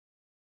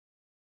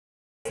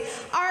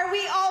Are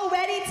we all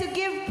ready to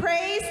give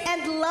praise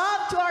and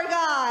love to our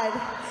God?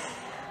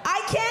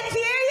 I can't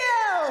hear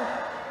you.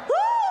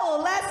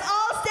 Woo! Let's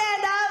all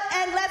stand up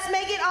and let's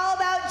make it all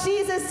about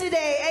Jesus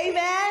today.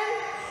 Amen?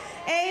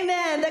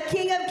 Amen. The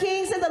King of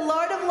Kings and the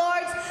Lord of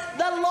Lords,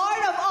 the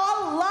Lord of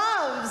all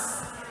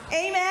loves.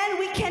 Amen.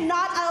 We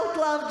cannot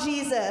outlove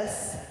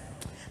Jesus.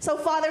 So,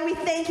 Father, we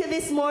thank you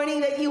this morning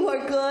that you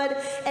are good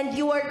and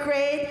you are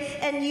great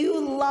and you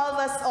love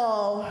us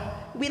all.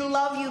 We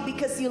love you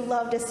because you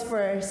loved us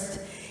first.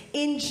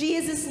 In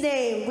Jesus'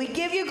 name, we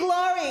give you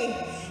glory.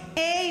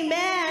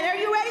 Amen. Are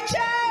you ready,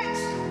 church?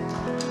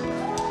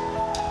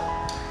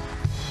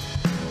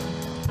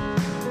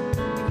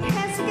 Put your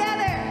hands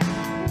together.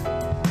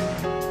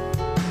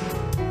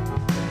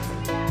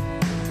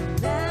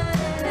 La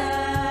la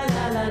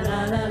la la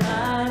la la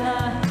la.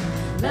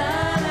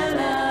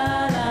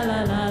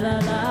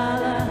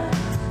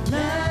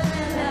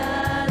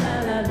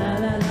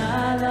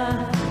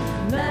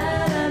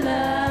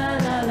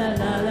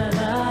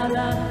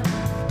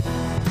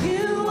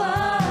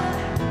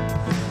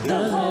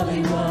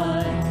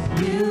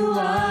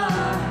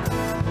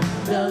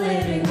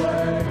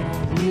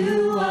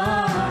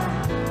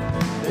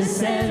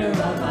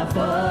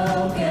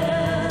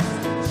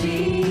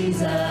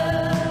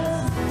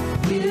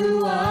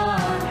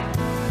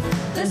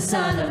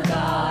 Son of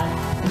God,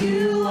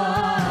 you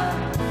are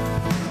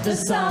the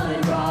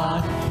solid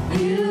rock,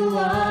 you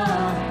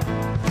are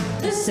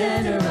the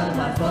center of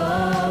my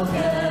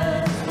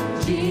focus,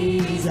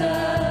 Jesus.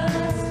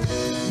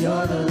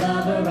 You're the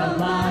lover of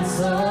my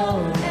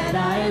soul, and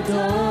I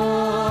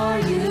adore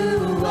you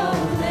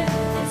only.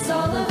 It's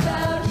all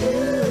about you,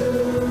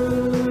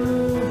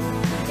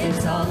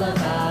 it's all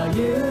about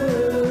you,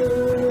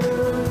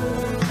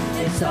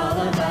 it's all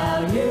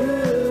about you.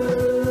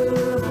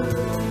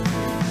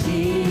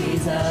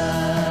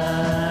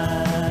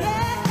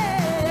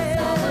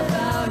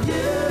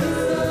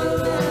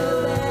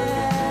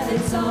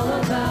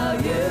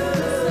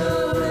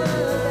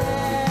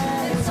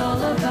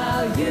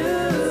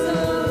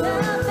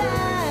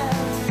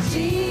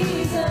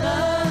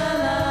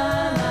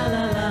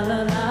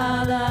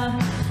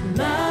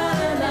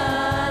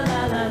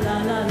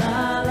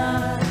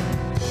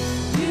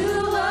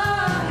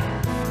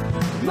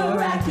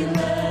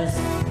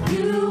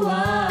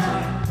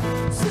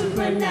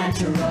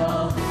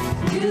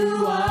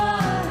 You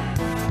are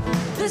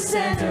the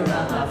center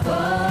of my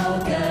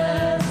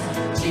focus,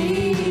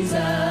 Jesus.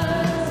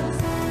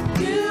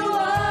 You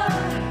are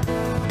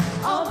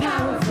all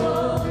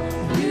powerful.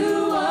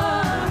 You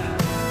are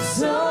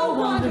so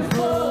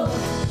wonderful.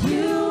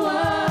 You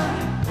are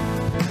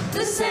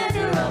the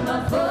center of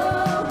my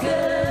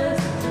focus,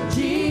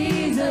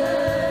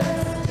 Jesus.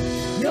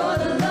 You're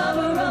the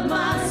lover of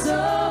my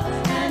soul,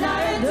 and I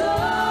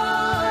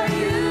adore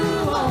you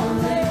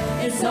only.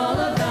 It's all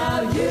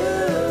about you.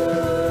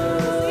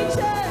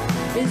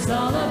 It's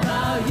all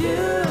about you.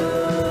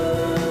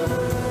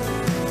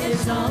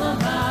 It's all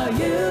about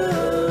you,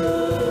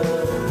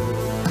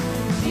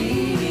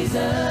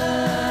 Jesus.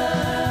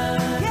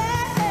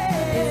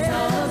 It's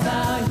all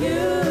about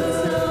you.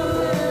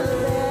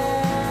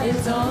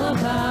 It's all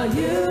about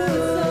you.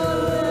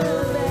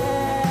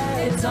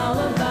 It's all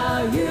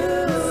about you,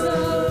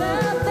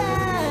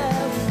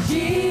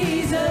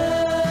 Jesus.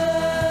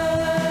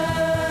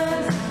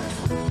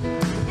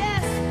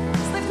 Yes,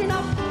 just lifting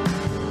up.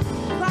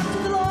 Clap to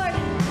the Lord.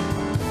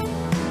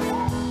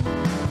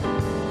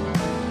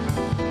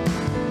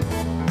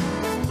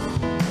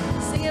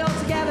 Sing it all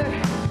together.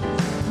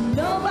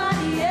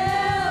 Nobody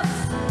else.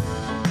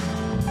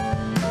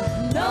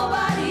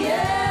 Nobody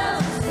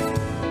else.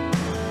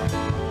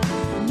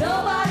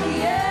 Nobody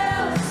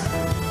else.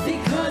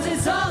 Because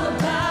it's all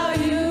about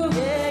you.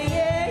 Yeah,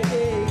 yeah,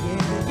 yeah,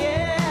 yeah,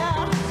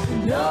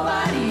 yeah.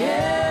 Nobody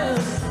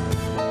else.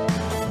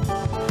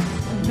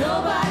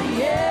 Nobody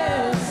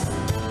else.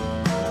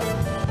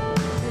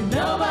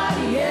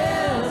 Nobody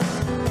else.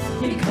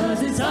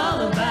 Because it's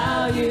all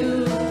about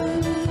you.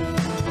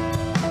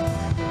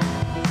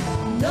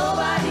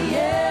 Nobody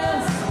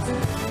else,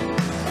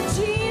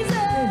 Jesus.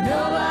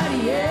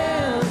 Nobody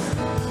else,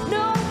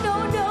 no, no,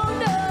 no,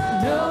 no.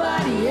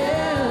 Nobody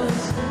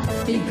else,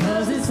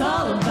 because it's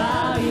all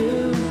about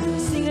you.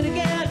 Sing it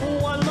again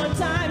one more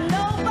time.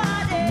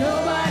 Nobody,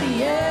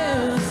 nobody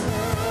else,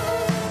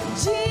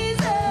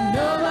 Jesus.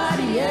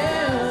 Nobody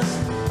else,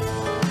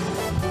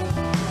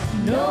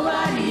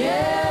 nobody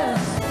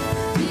else,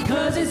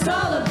 because it's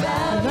all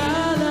about you. La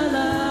la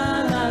la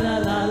la la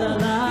la la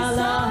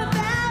la.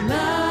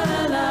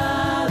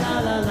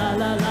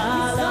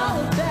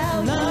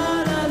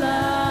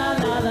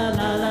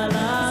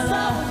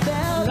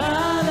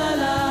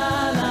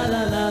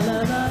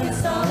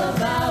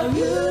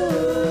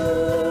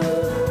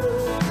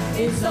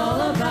 It's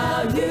all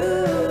about you.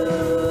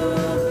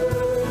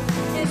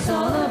 It's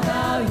all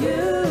about you,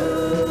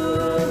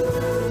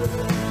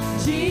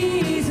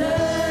 Jesus.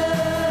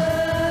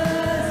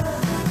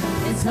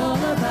 It's all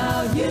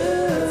about you.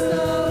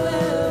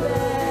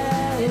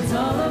 It's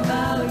all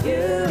about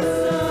you.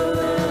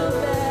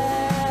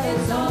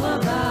 It's all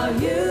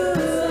about you.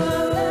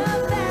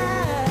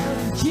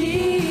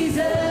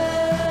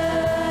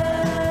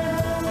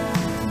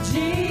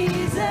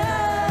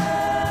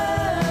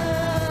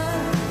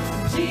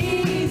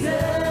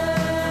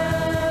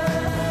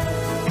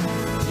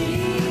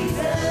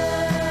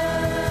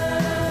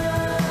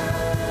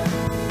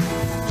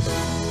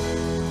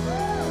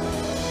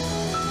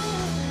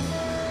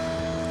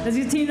 Let's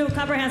continue to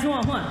clap our hands. Come on.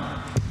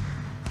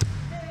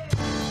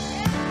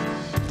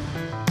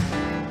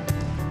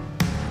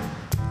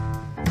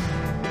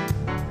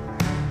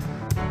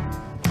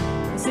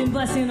 Sing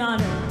blessing and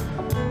honor.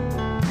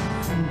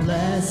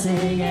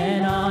 Blessing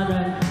and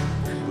honor,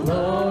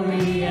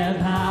 glory and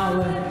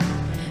power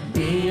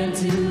be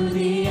unto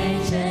the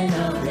Ancient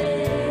of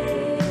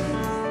Days.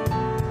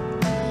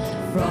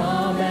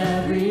 From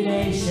every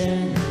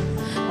nation,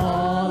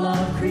 all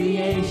of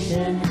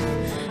creation,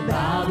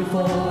 bow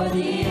before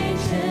the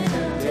Ancient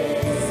of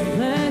Days.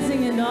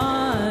 Blessing and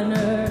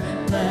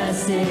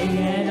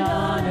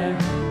honor,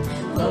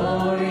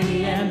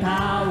 glory and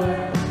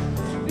power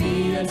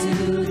be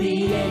unto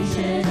the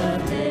Ancient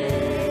of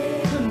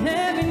Days. From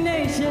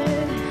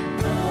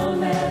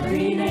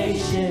every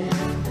nation,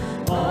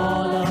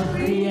 all of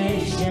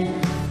creation,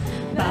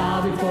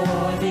 bow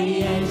before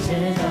the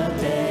Ancient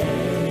of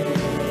Days.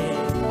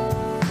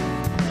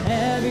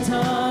 Every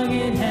tongue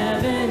in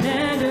heaven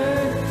and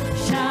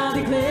earth shall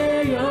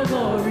declare your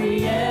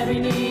glory. Every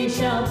knee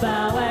shall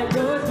bow at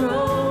your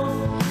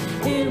throne.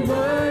 In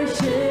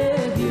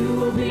worship you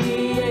will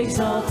be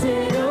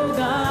exalted, O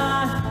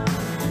God,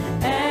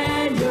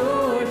 and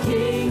your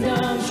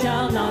kingdom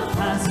shall not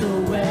pass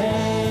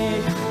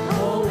away,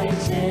 O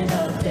Ancient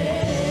of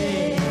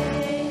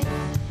Days.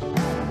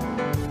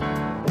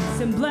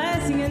 Some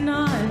blessing and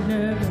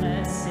honor,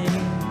 blessing.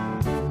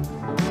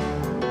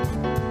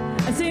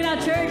 I sing it out,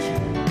 church.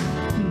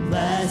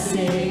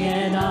 Blessing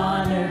and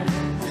honor,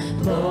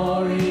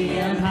 glory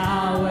and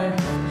power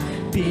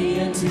be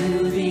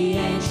unto the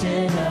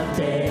Ancient of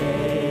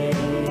Days.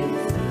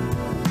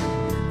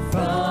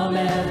 From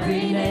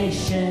every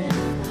nation,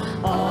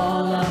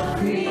 all of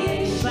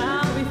creation,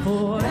 bow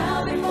before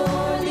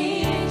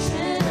the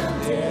Ancient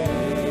of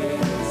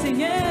Days.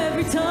 Sing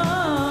every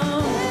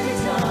tongue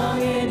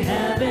in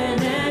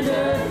heaven and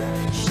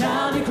earth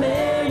shall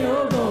declare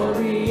your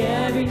glory.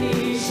 Every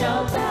knee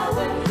shall bow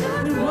and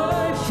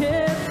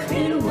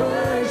in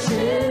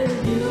worship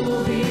you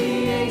will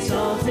be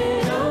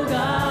exalted, O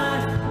God,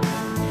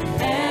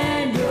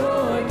 and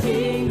your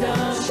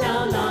kingdom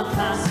shall not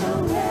pass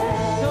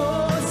away.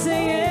 Oh,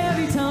 sing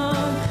every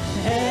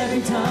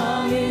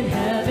tongue in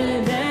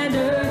heaven and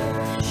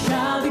earth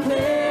shall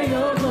declare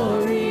your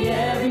glory.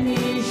 Every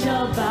knee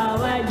shall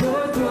bow at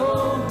your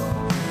throne.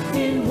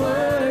 In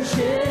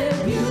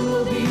worship you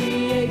will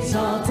be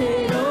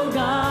exalted, O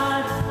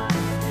God,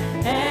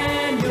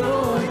 and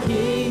your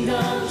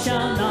kingdom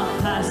shall not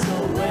pass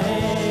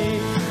away,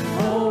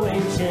 O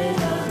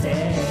Ancient of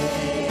Days.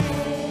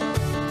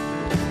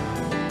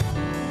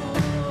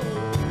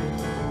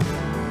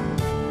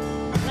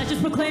 Let's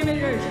just proclaim it,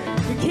 church.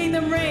 Your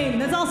kingdom reign.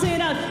 Let's all sing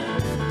it out.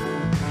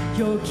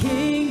 Your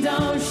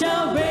kingdom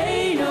shall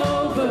reign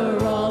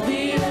over all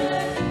the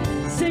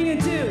earth. Sing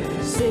it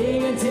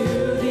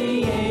to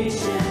the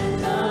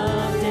Ancient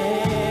of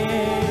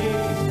Days.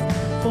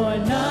 For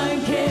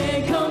none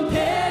can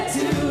compare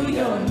to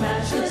your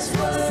matchless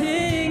word.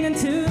 Sing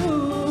unto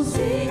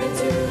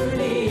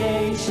the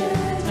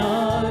Ancient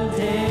of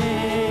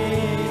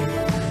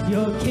Days.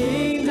 Your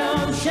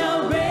kingdom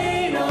shall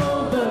reign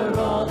over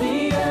all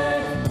the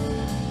earth.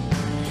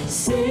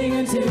 Sing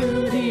unto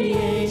the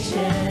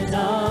Ancient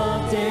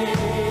of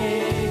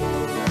Days.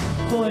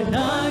 For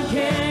none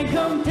can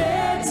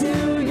compare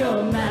to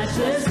your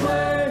matchless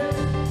word.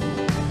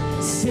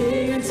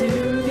 Sing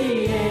unto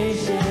the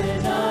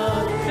Ancient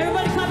of.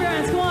 Everybody clap your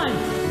hands, come on.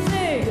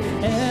 Sing.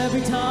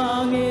 Every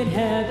tongue in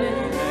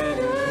heaven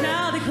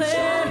shall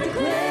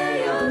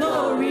declare your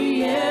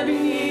glory. Every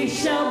knee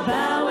shall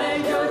bow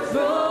at your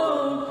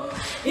throne.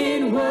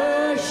 In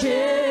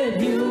worship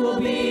you will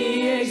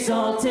be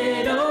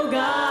exalted, O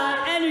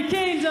God, and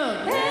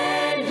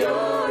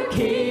your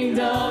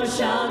kingdom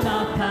shall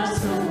not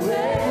pass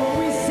away. Oh,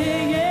 we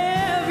sing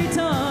every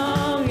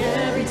tongue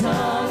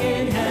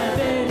in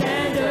heaven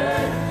and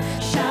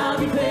earth shall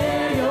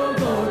declare your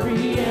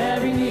glory.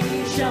 Every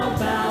knee shall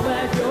bow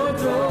at your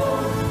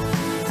throne.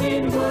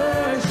 In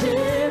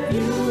worship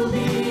you will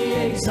be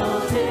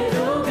exalted,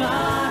 O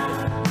God,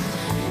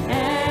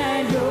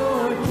 and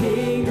your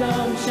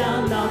kingdom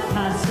shall not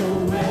pass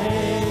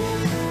away,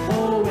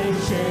 O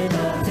Ancient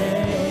of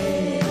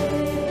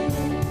Days.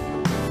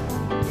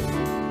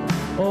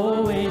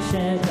 O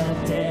Ancient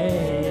of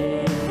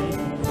Days.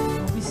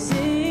 We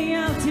sing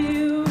out to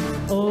you,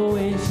 O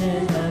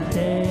Ancient of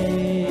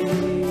Days.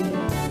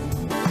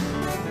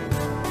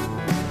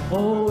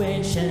 O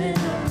Ancient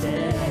of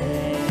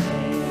Days.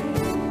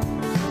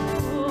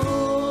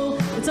 Oh,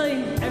 I tell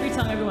you, every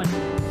tongue, everyone.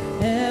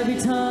 Every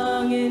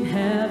tongue in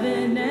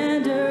heaven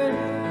and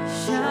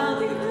earth shall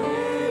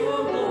declare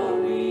your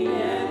glory.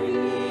 Every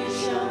knee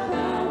shall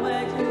bow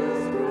at your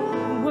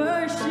throne.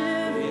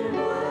 Worship,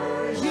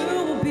 you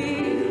will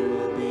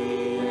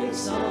be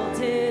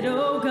exalted,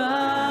 O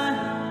God,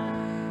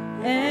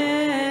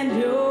 and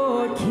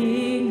your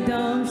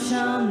kingdom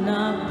shall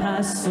not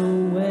pass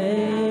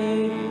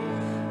away,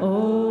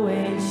 O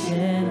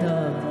Ancient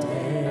of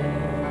Days.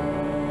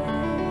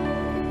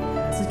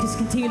 So just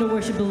continue to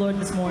worship the Lord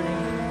this morning.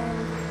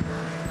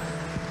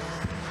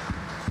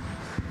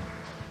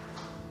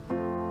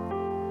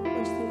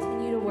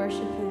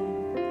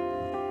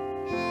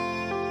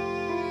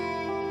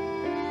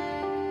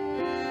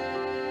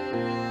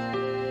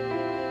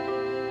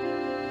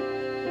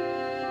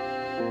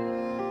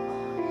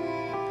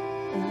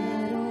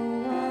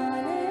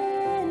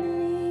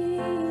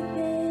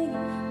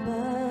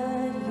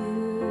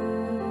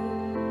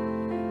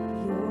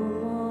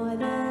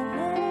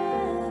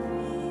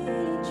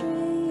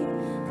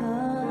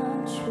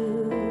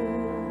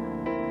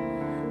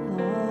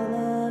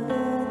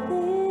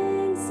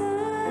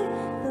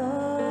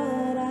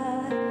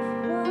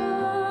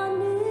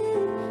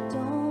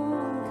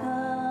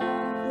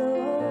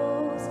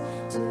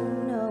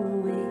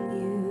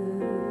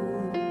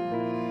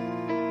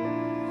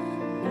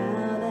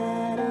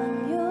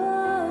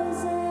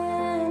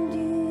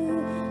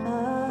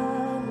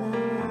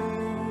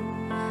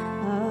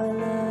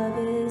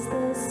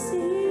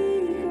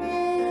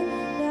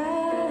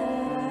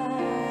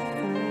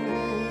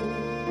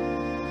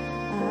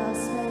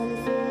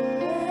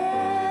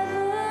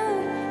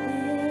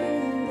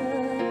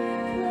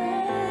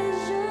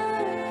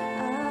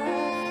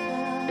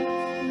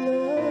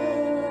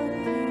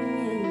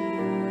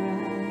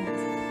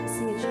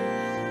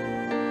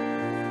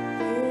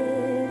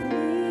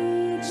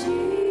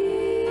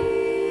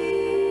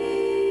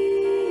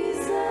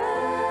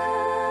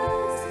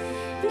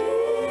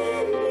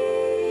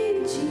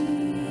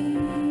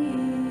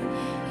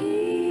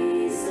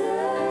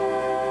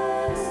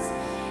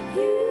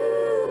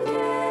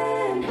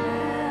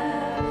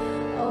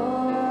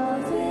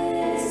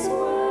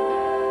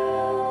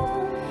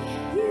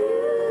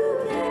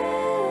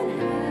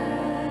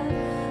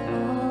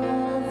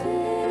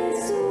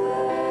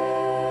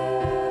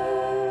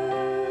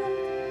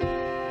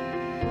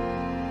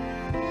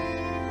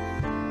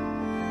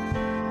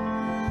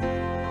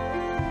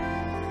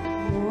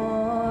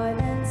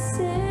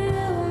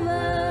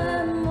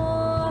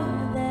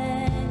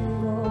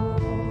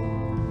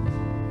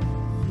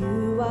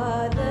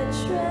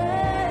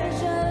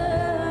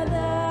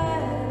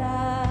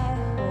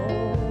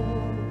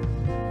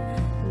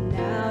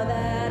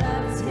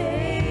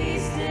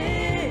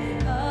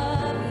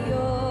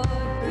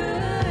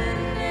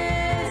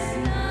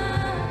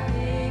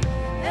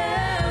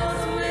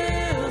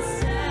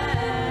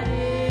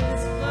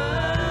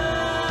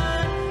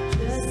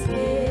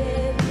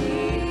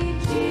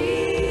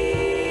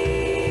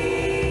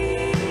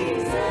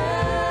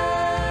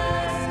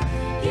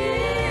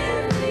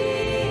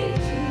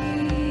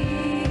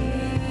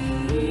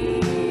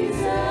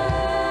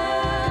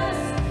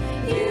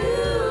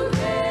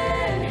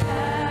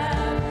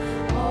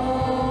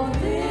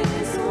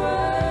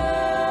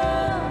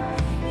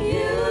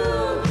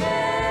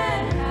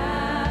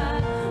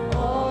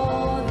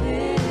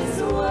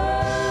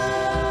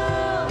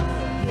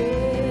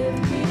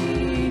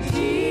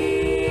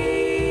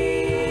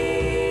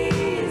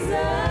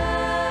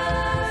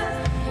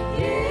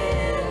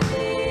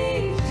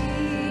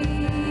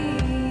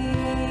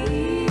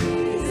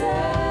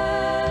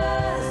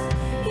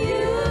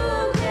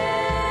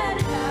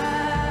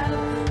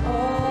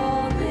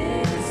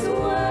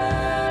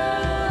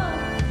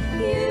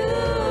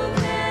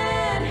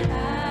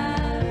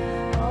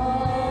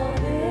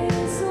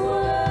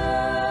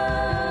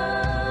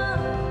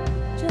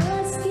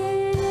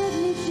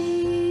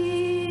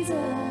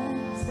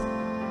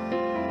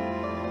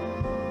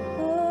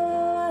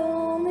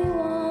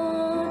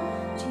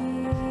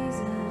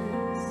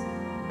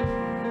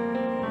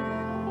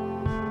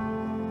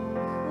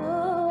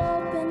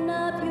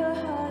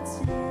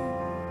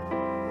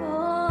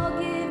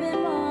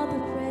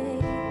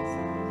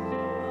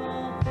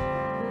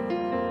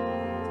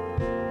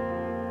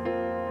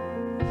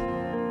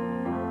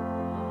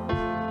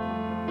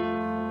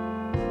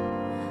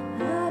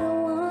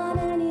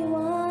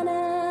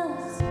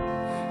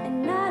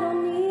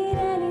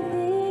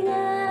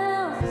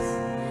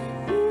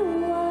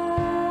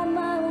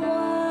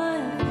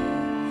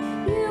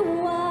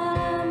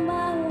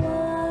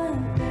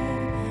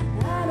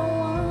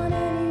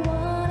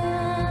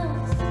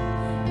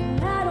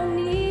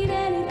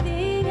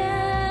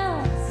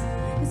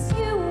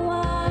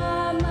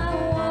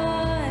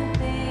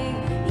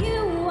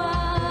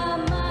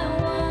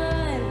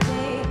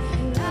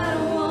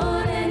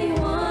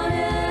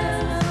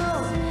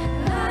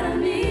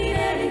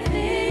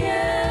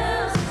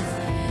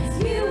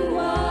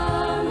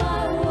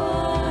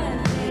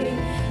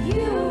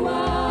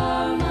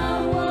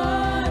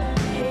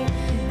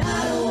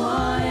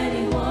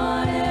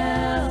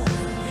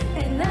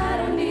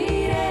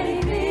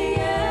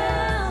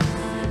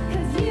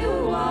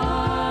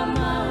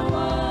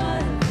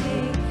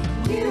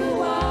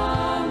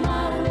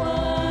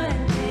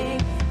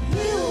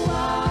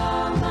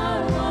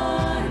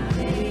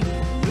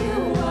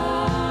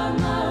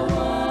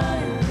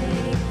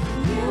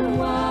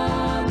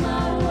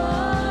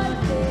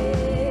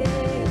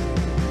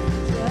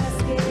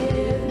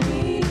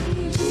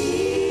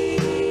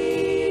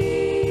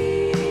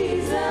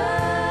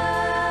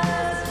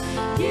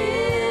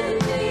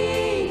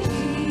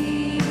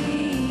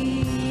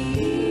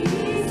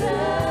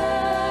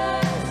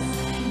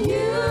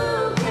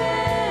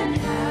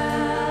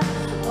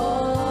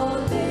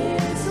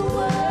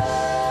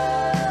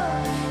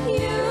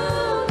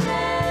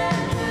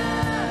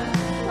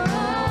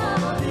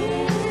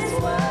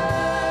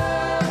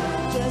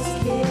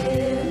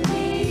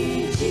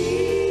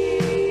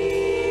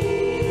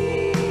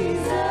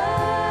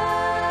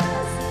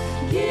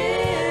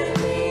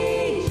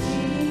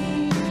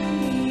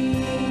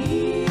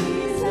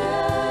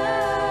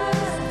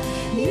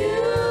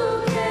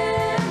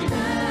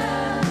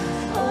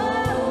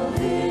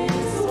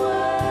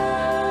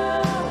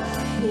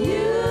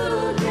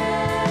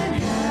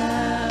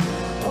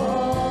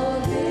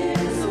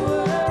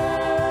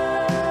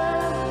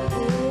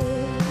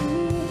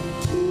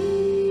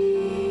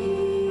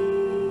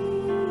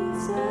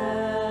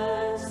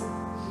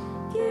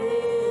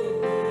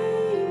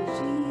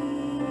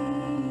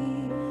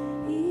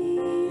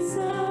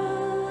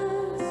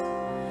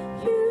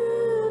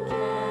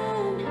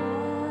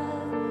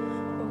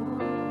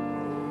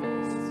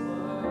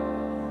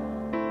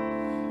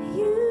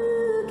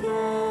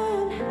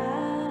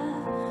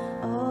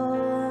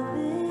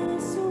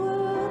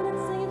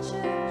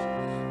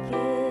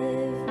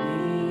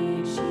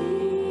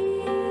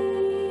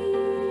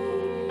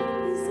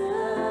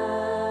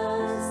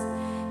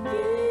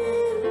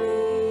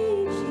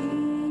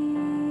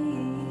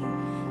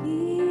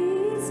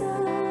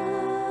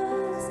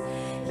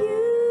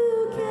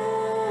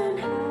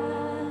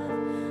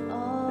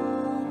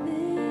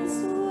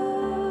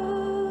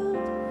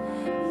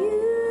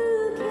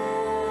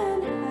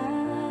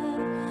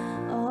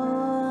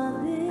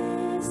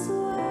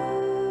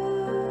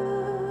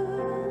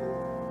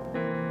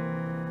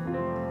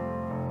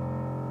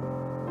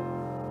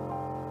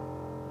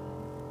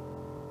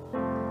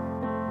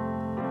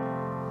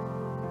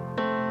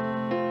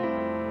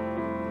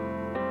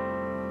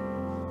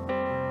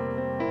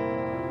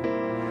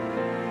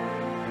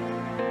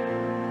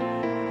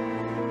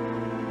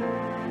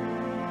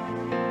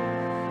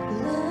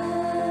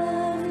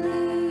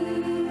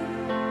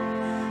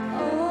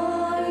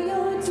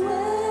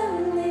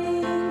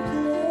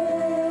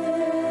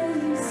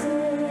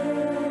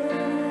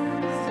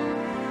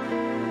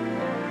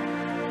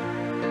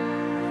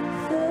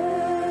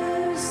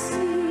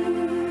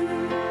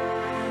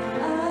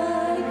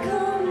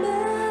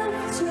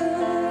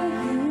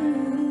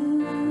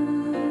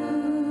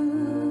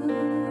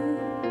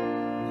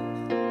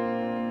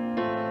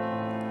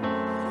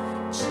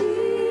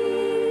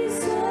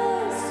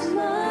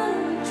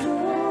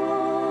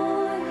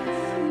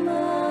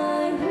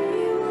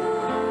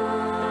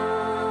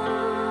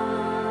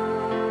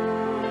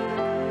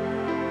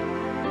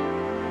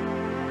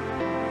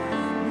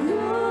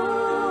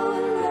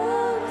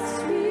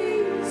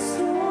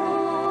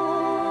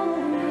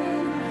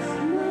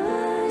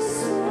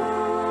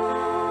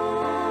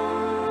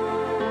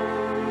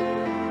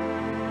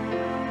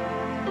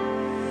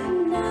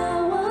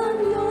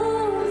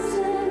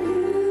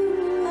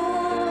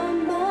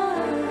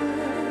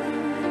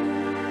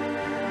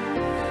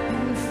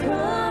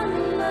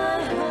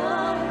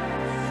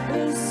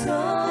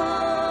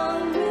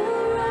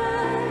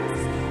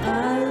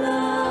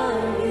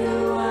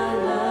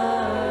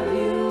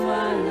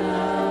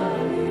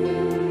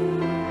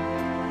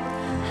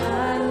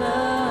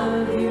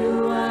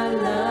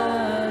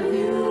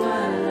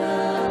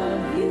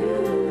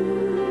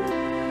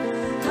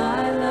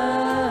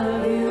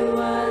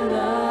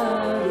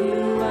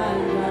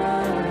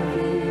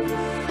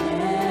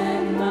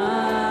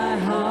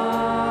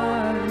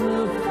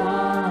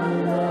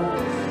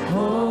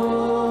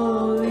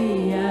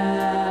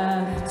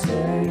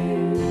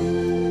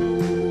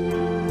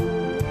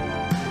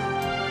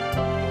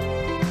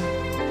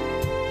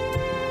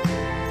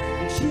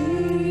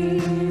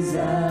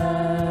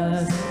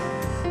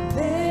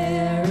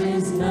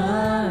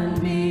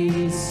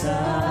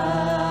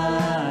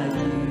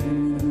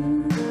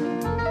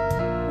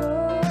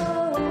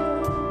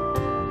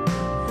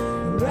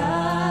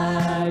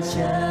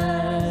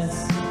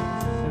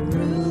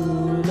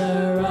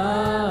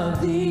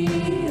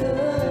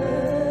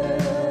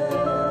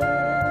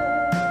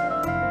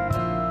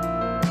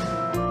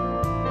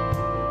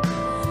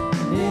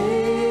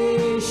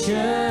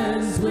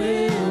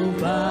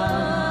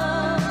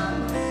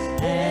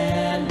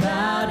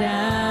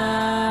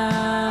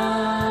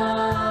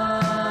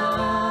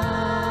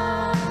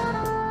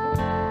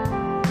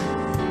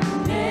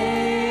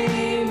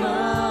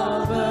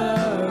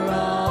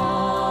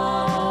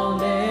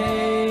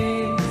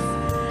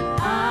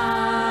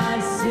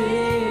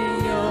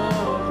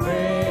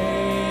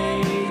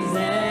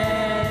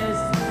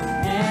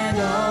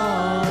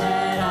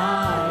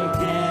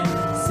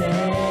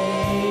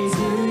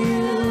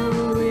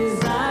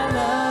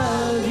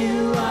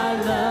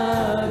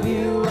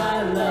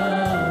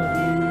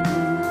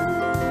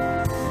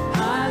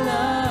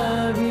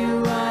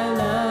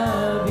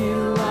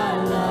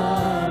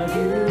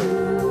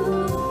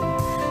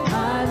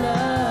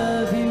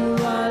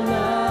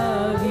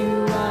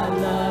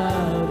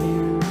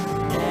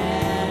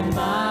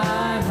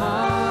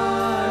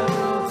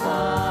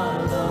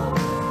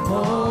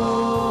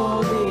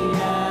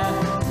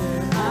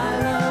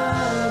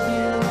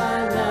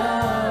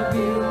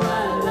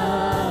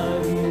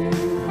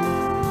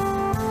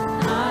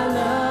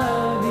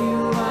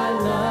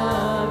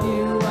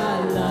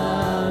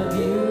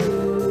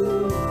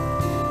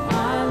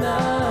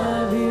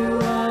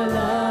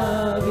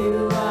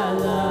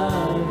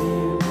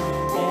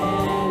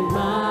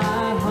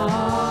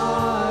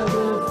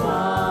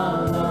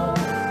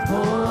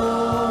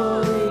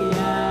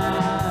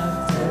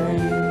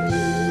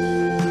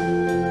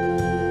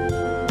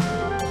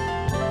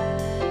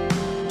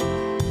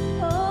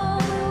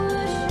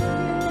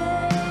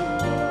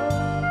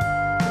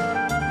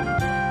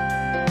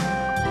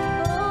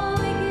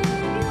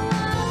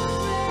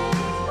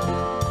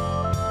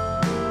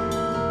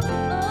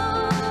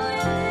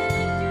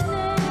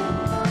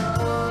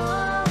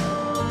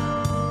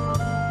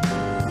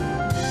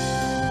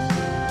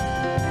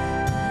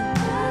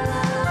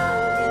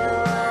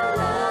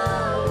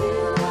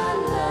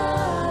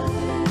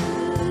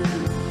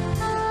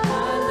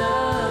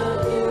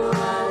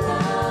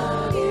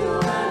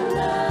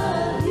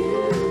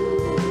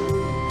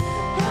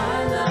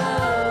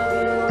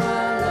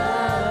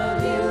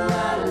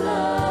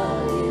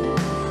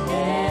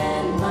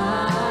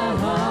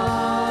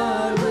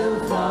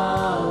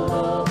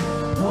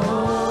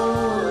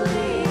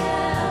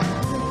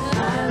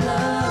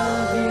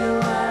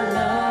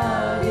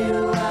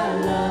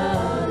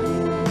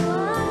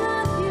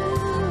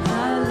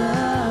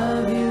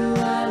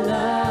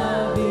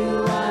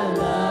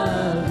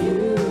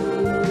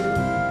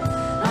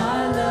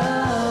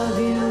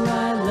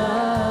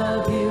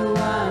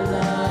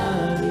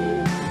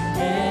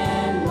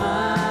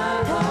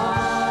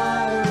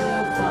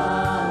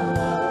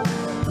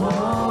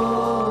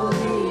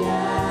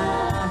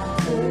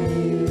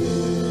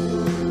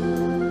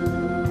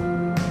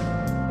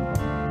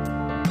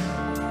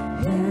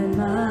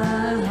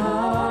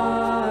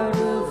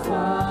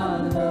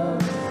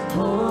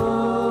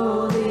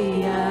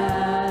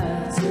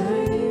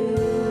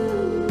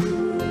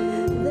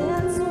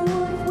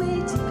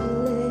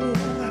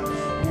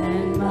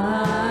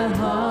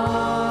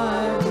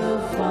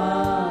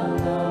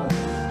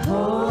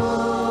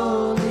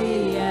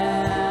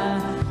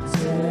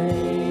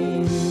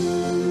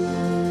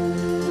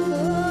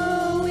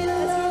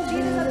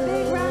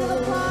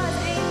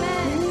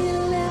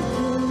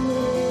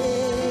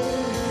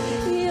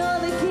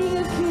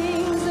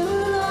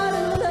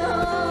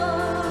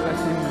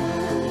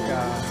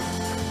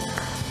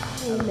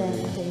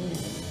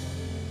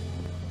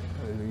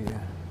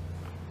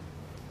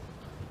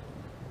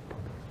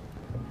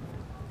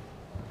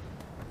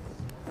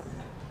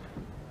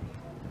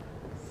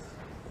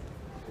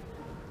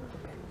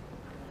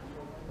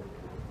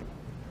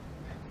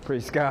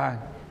 Praise God.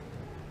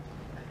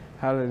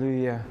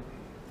 Hallelujah.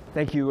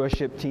 Thank you,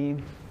 worship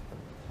team.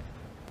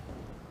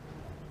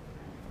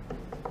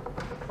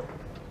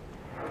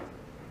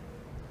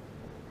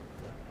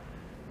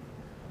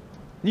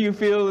 Do you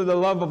feel the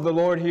love of the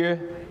Lord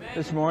here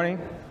this morning?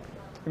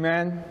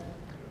 Amen.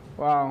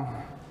 Wow.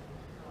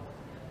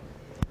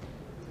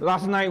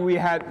 Last night we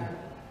had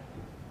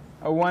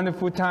a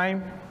wonderful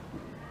time.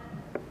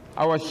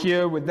 I was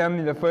here with them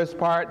in the first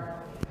part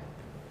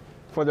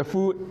for the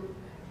food.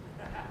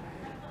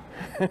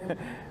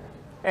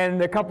 And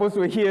the couples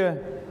were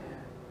here.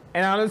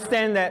 And I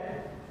understand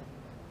that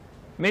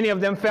many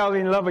of them fell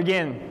in love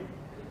again.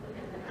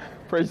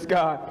 Praise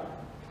God.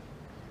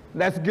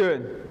 That's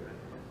good.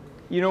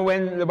 You know,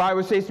 when the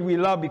Bible says we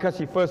love because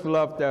He first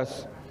loved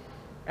us.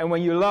 And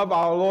when you love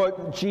our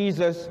Lord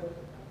Jesus,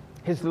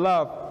 His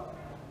love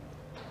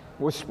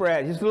will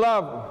spread. His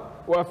love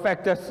will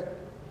affect us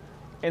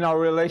in our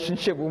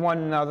relationship with one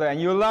another, and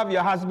you love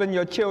your husband,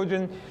 your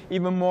children,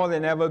 even more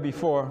than ever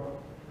before.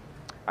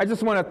 I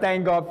just want to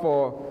thank God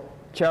for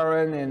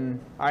Sharon and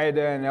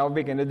Ida and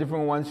Elvic and the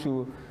different ones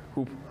who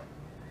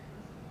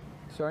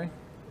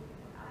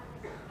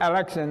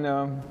Alex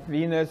and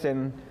Venus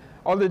and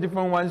all the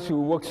different ones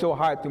who work so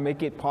hard to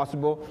make it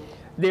possible.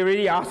 They're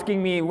really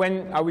asking me,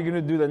 when are we going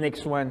to do the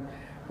next one?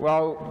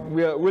 Well,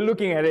 we're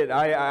looking at it.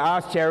 I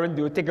asked Sharon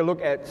to take a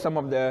look at some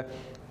of the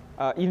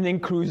evening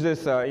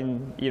cruises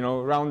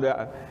around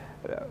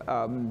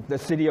the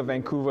city of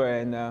Vancouver,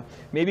 and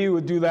maybe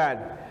we'll do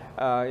that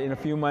in a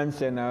few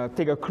months and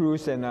take a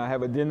cruise and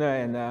have a dinner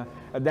and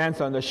a dance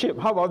on the ship.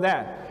 How about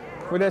that?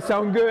 Would that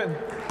sound good?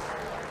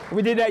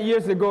 We did that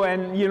years ago,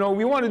 and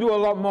we want to do a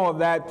lot more of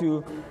that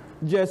to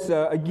just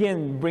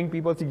again bring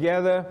people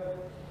together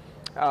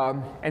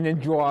and then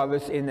draw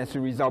others in as a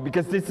result,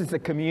 because this is a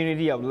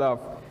community of love.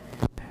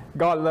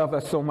 God loved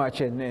us so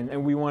much,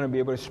 and we want to be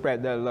able to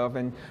spread that love.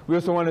 And we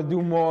also want to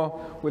do more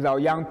with our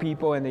young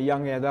people and the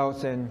young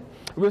adults. And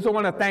we also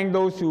want to thank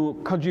those who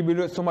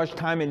contributed so much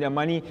time and their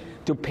money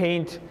to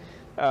paint.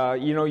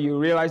 You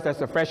realize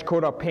that's a fresh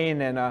coat of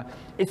paint, and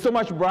it's so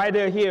much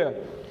brighter here.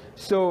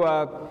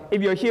 So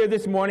if you're here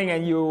this morning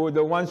and you're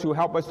the ones who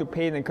help us to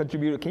paint and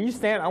contribute, can you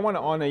stand? I want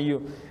to honor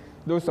you,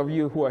 those of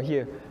you who are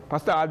here.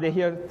 Pastor, are they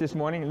here this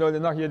morning? No,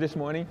 they're not here this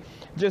morning.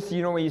 Just,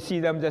 when you see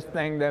them, just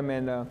thank them,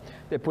 and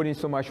they put in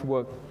so much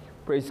work.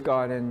 Praise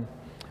God, and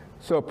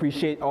so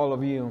appreciate all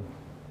of you.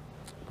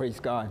 Praise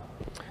God.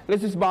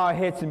 Let's just bow our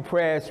heads in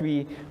prayer as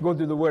we go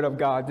through the Word of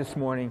God this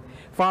morning.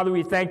 Father,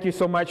 we thank you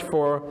so much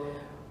for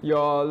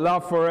your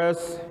love for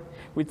us.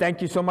 We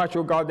thank you so much,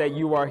 oh God, that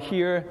you are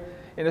here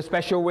in a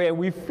special way. And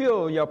we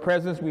feel your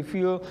presence, we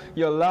feel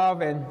your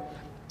love, and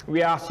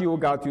we ask you, oh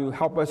God, to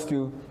help us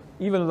to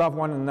even love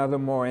one another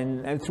more,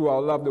 and through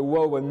our love, the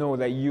world will know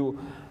that you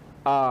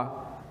are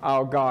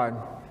our God,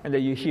 and that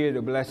you're here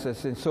to bless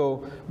us. And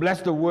so,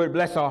 bless the word,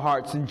 bless our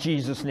hearts. In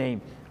Jesus'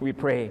 name, we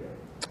pray.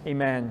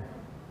 Amen.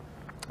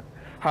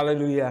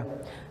 Hallelujah.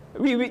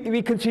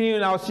 We continue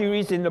in our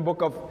series in the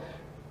book of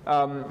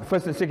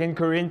 1st and 2nd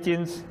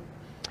Corinthians.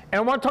 And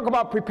I want to talk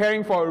about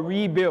preparing for a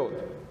rebuild.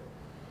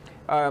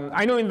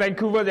 I know in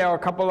Vancouver there are a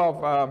couple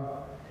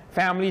of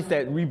families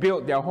that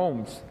rebuilt their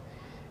homes.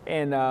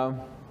 And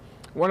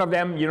one of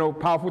them,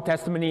 powerful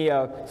testimony,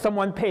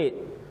 someone paid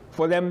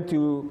for them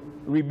to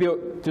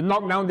rebuild, to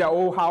knock down their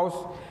old house,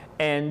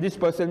 and this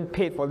person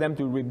paid for them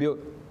to rebuild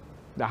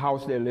the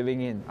house they're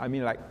living in. I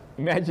mean,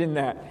 imagine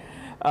that.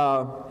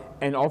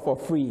 And all for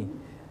free.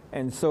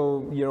 And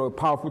so, a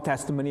powerful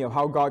testimony of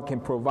how God can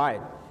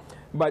provide.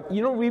 But,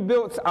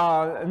 rebuilds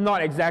are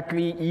not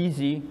exactly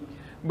easy,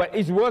 but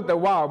it's worth the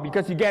while,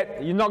 because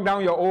you knock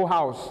down your old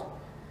house,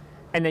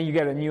 and then you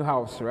get a new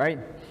house, right?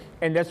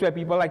 And that's where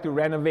people like to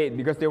renovate,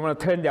 because they want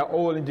to turn their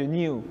old into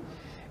new.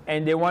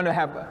 And they want to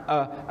have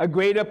a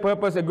greater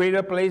purpose, a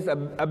greater place, a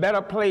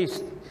better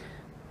place.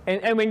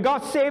 And when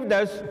God saved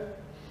us,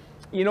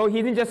 He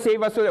didn't just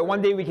save us so that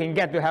one day we can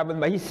get to heaven,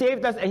 but He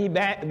saved us and He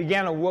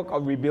began a work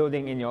of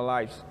rebuilding in your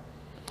lives.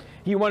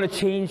 He wants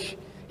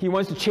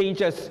to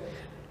change us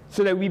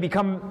so that we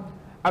become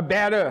a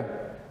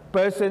better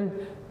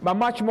person, but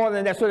much more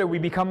than that, so that we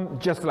become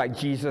just like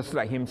Jesus,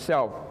 like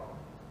Himself.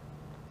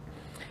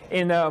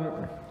 And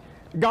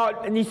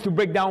God needs to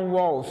break down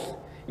walls.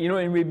 In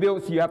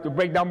rebuilds, you have to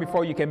break down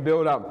before you can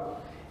build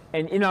up.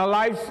 And in our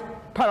lives,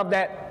 part of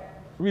that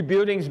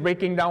rebuilding is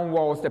breaking down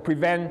walls that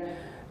prevent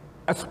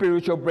a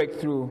spiritual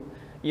breakthrough.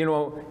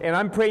 And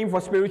I'm praying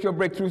for spiritual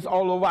breakthroughs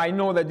all over. I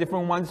know that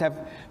different ones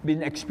have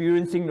been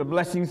experiencing the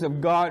blessings of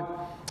God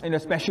in a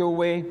special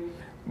way,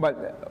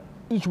 but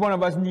each one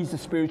of us needs a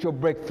spiritual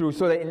breakthrough,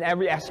 so that in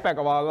every aspect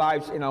of our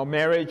lives, in our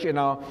marriage, in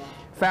our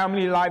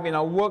family life, in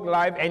our work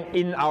life, and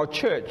in our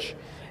church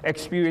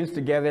experience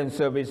together in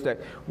service, that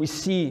we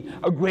see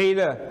a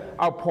greater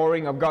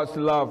outpouring of God's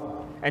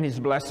love and His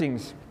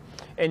blessings.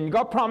 And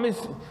God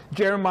promised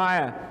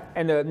Jeremiah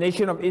and the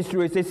nation of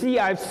Israel, He says, "See,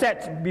 I've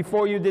set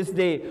before you this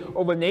day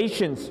over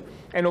nations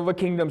and over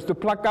kingdoms, to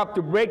pluck up,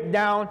 to break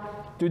down,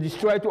 to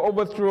destroy, to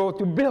overthrow,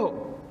 to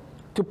build,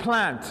 to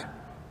plant."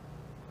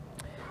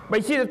 But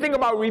you see, the thing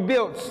about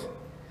rebuilds,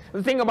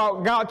 the thing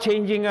about God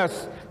changing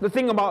us, the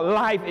thing about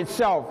life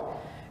itself,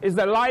 is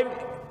that life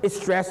is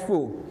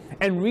stressful,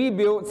 and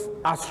rebuilds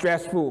are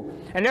stressful.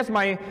 And that's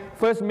my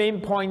first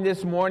main point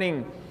this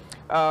morning.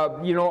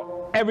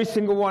 Every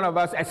single one of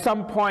us, at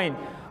some point,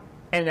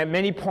 and at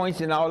many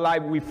points in our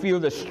life, we feel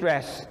the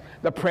stress,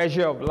 the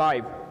pressure of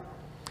life.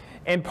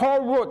 And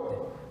Paul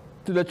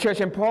wrote to the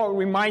church, and Paul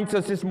reminds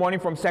us this morning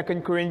from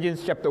 2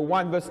 Corinthians chapter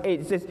 1, verse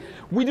 8. It says,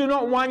 "We do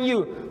not want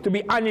you to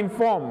be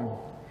uninformed."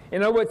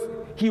 In other words,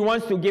 he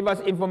wants to give us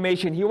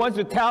information. He wants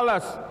to tell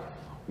us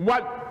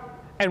what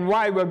and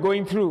why we're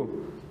going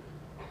through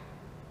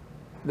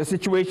the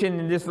situation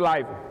in this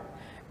life.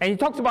 And he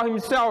talks about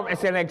himself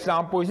as an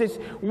example. He says,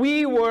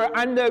 "We were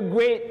under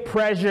great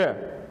pressure,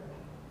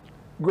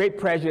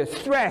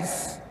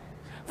 stress,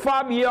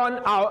 far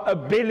beyond our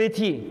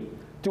ability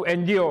to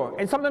endure."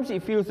 And sometimes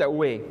it feels that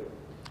way,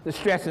 the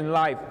stress in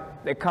life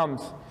that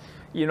comes.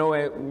 You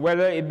know,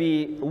 whether it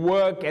be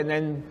work and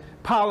then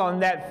pile on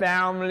that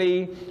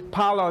family,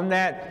 pile on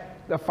that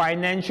the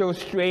financial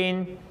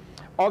strain,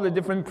 all the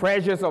different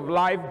pressures of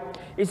life.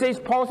 It says,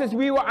 Paul says,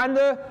 we were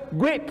under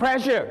great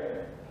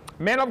pressure.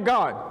 Man of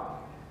God,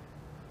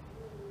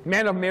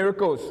 man of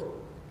miracles,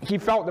 he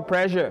felt the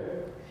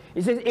pressure.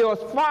 He says it was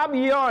far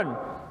beyond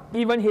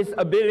even his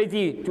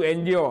ability to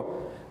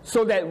endure,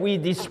 so that we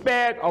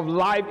despaired of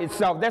life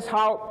itself. That's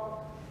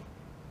how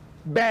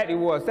bad it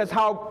was. That's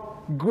how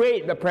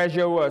great the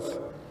pressure was.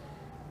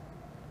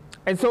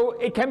 And so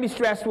it can be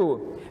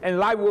stressful, and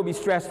life will be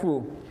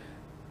stressful.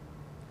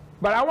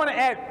 But I want to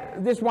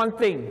add this one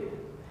thing,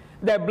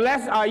 that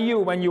blessed are you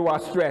when you are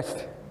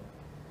stressed.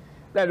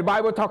 That the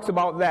Bible talks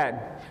about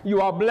that.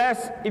 You are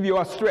blessed if you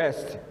are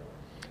stressed.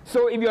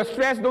 So if you're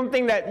stressed, don't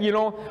think that,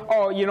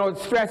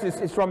 stress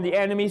is from the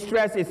enemy.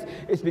 Stress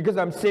is because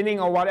I'm sinning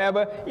or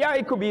whatever. Yeah,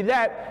 it could be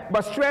that,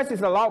 but stress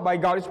is allowed by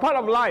God. It's part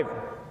of life.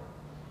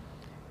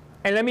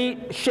 And let me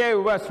share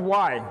with us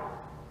why.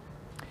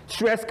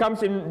 Stress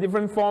comes in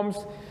different forms.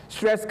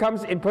 Stress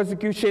comes in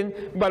persecution,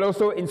 but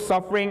also in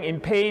suffering, in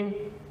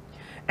pain.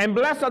 And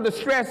blessed are the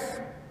stress.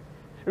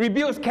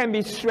 Rebukes can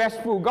be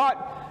stressful. God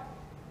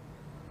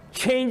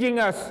changing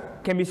us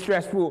can be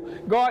stressful.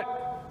 God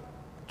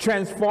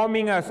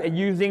transforming us and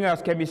using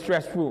us can be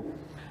stressful.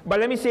 But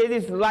let me say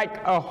this,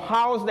 like a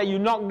house that you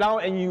knock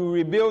down and you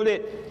rebuild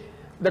it,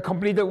 the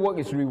completed work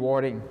is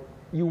rewarding.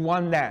 You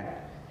want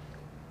that.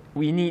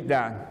 We need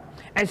that.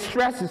 And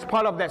stress is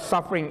part of that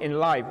suffering in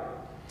life.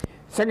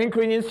 2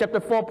 Corinthians chapter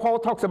 4, Paul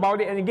talks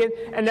about it, and again,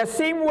 and that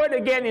same word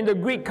again in the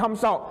Greek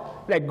comes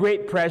out, that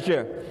great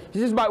pressure. He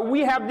says, but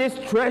we have this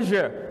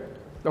treasure,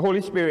 the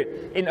Holy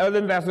Spirit, in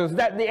earthen vessels,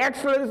 that the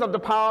excellence of the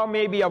power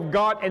may be of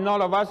God and not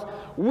of us.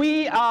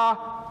 We are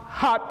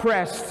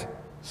hard-pressed.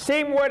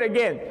 Same word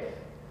again.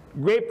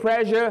 Great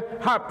pressure,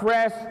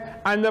 hard-pressed,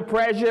 under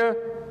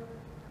pressure,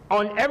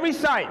 on every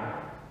side.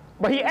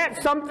 But he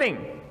adds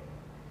something.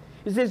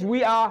 He says,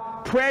 we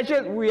are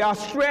pressured, we are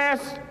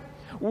stressed,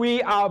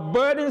 we are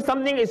burdened,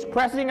 something is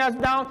pressing us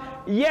down,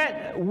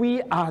 yet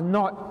we are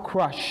not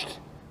crushed.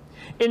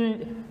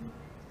 In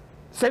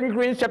 2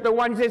 Corinthians chapter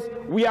 1, it says,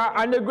 we are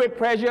under great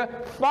pressure,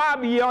 far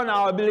beyond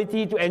our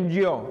ability to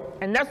endure.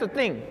 And that's the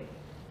thing.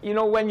 You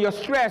know, when you're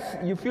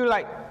stressed, you feel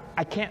like,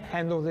 I can't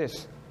handle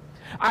this.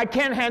 I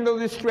can't handle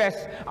this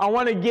stress. I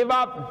want to give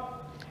up.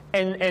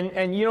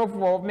 And you know,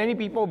 for many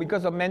people,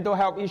 because of mental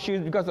health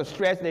issues, because of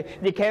stress,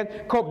 they can't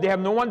cope. They have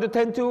no one to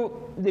turn to.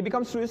 They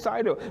become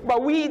suicidal.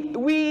 But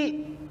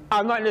we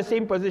are not in the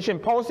same position.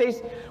 Paul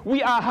says,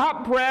 we are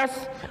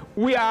hard-pressed,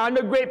 we are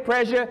under great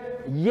pressure,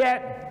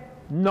 yet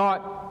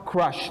not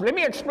crushed. Let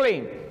me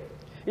explain.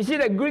 You see,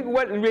 the Greek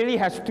word really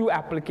has two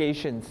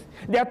applications.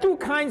 There are two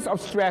kinds of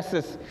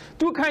stresses,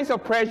 two kinds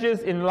of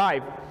pressures in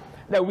life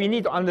that we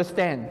need to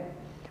understand.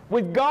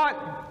 With God,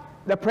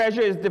 the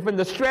pressure is different,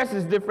 the stress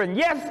is different.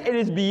 Yes, it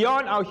is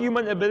beyond our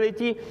human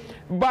ability,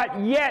 but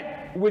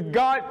yet with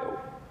God,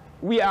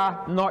 we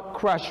are not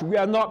crushed, we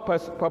are not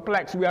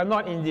perplexed, we are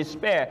not in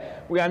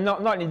despair, we are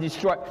not in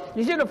distraught.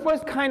 You see, the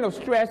first kind of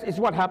stress is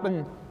what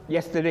happened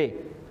yesterday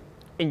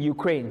in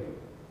Ukraine.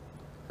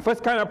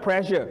 First kind of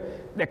pressure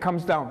that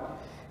comes down.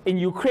 In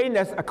Ukraine,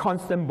 there's a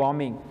constant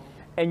bombing.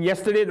 And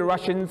yesterday, the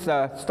Russians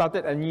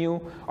started a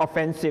new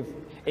offensive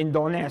in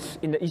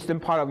Donetsk, in the eastern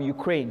part of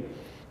Ukraine.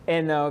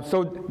 And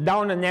so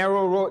down a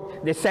narrow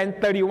road, they sent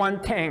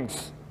 31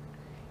 tanks,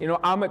 you know,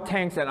 armored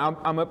tanks and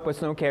armored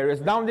personnel carriers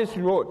down this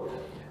road.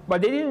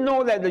 But they didn't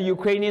know that the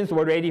Ukrainians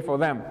were ready for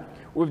them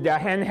with their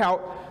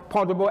handheld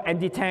portable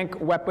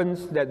anti-tank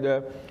weapons that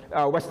the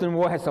Western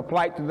world has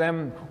supplied to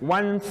them.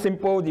 One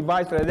simple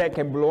device like that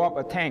can blow up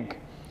a tank.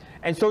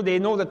 And so they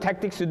know the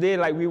tactics today,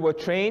 like we were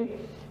trained.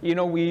 You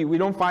know, we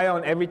don't fire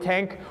on every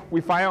tank.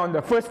 We fire on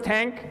the first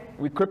tank,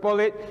 we cripple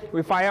it.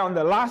 We fire on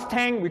the last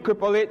tank, we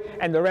cripple it,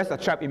 and the rest are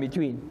trapped in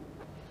between.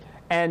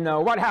 And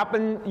what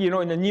happened, you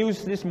know, in the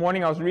news this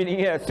morning, I was reading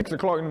it at 6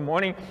 o'clock in the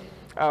morning,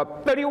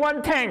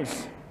 31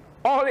 tanks,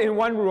 all in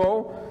one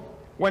row.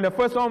 When the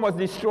first one was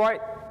destroyed,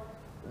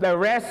 the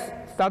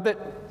rest started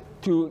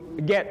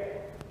to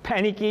get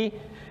panicky.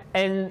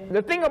 And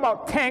the thing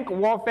about tank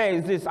warfare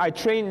is this: I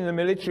train in the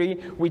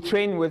military, we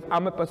train with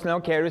armored personnel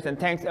carriers and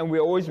tanks, and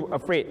we're always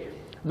afraid.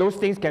 Those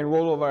things can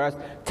roll over us.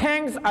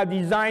 Tanks are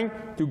designed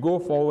to go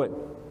forward.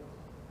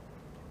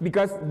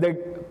 Because the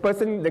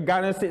person, the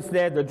gunner sits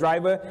there, the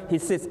driver, he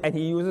sits and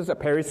he uses a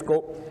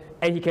periscope,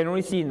 and he can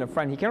only see in the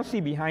front, he cannot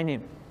see behind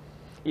him.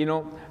 You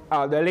know,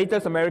 the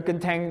latest American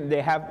tank,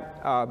 they have,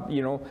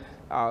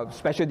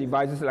 special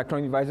devices,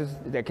 electronic devices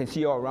that can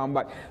see all around,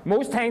 but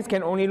most tanks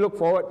can only look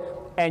forward,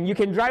 and you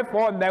can drive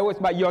forward and backwards,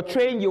 but you're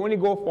trained, you only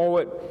go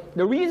forward.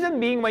 The reason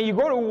being, when you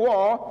go to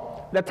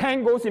war, the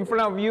tank goes in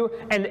front of you,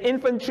 and the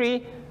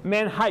infantry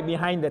men hide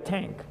behind the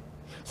tank.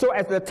 So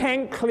as the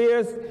tank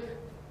clears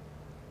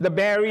the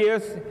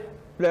barriers,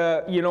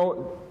 the,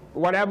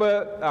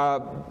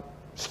 whatever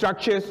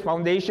structures,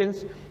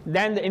 foundations,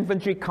 then the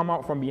infantry come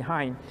out from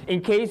behind.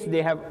 In case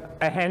they have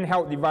a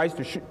handheld device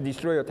to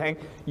destroy your tank,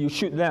 you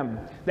shoot them.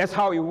 That's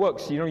how it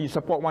works. You know, you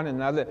support one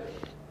another.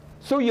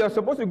 So you're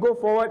supposed to go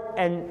forward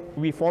and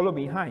we follow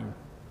behind.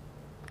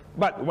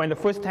 But when the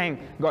first tank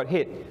got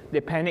hit,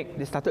 they panicked,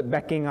 they started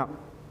backing up.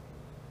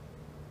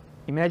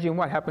 Imagine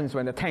what happens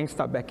when the tanks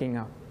start backing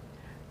up.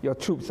 Your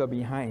troops are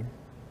behind.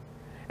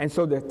 And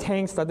so the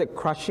tanks started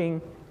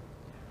crushing,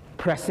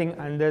 pressing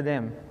under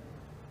them.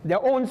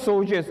 Their own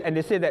soldiers, and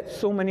they say that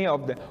so many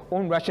of the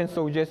own Russian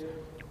soldiers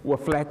were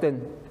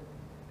flattened.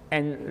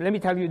 And let me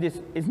tell you this,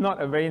 it's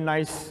not a very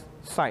nice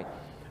sight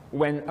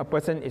when a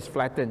person is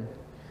flattened.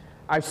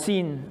 I've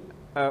seen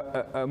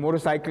a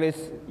motorcyclist,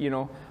 you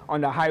know,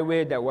 on the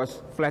highway that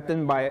was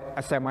flattened by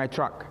a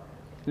semi-truck.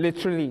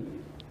 Literally,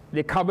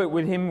 they covered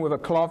with him with a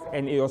cloth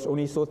and it was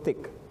only so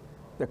thick.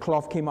 The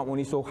cloth came up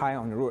only so high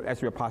on the road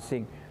as we were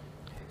passing.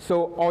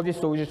 So all these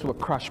soldiers were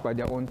crushed by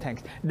their own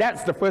tanks.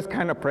 That's the first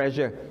kind of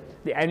pressure.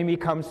 The enemy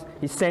comes,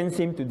 he sends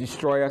him to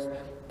destroy us,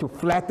 to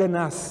flatten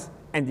us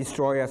and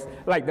destroy us,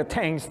 like the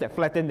tanks that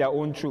flatten their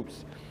own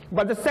troops.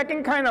 But the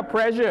second kind of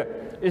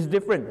pressure is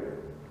different.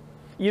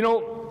 You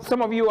know,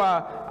 some of you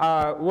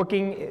are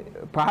working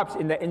perhaps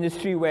in the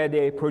industry where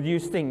they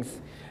produce things.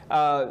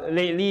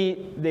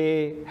 Lately,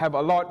 they have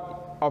a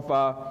lot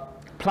of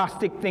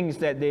plastic things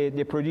that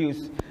they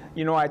produce.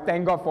 You know, I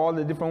thank God for all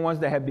the different ones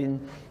that have been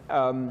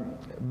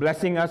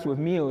blessing us with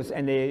meals.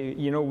 And they,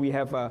 you know, we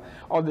have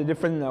all the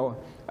different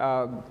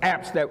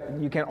apps that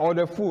you can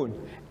order food.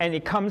 And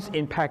it comes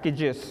in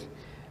packages.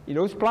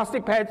 Those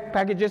plastic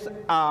packages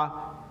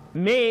are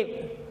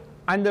made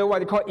under what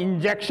they call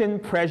injection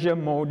pressure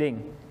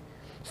molding.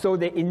 So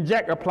they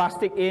inject a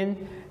plastic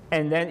in,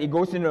 and then it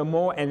goes into a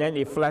mold, and then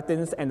it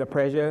flattens, and the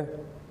pressure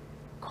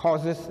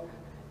causes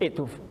it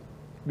to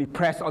be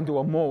pressed onto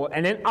a mold.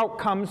 And then out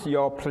comes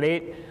your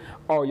plate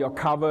or your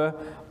cover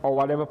or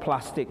whatever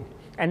plastic.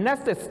 And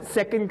that's the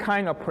second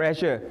kind of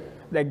pressure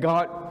that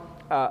God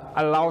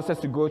allows us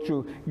to go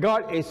through.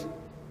 God is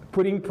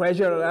putting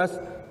pressure on us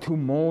to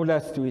mold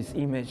us to His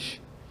image.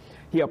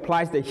 He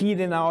applies the heat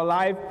in our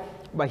life,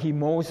 but He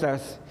molds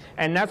us.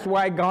 And that's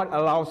why God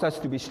allows us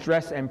to be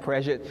stressed and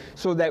pressured,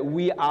 so that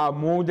we are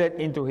molded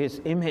into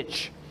His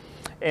image.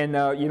 And,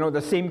 you know,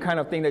 the same kind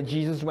of thing that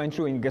Jesus went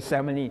through in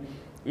Gethsemane.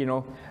 You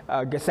know,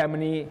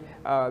 Gethsemane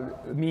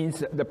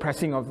means the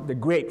pressing of the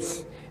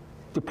grapes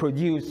to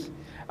produce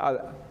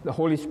the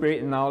Holy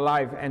Spirit in our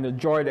life and the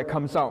joy that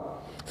comes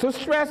out. So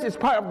stress is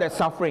part of that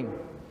suffering.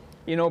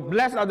 You know,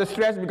 blessed are the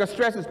stress, because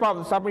stress is part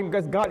of the suffering,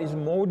 because God is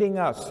molding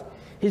us.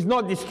 He's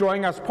not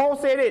destroying us. Paul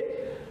said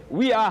it.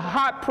 We are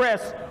hard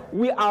pressed.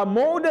 We are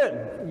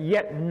molded,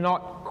 yet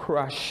not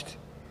crushed,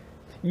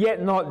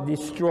 yet not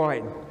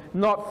destroyed,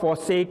 not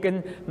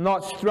forsaken,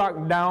 not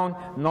struck down,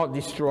 not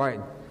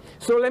destroyed.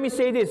 So let me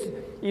say this.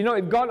 You know,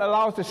 if God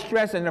allows the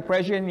stress and the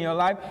pressure in your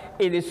life,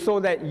 it is so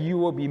that you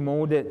will be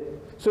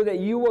molded, so that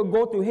you will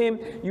go to Him,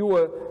 you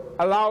will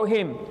allow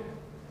Him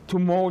to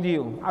mold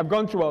you. I've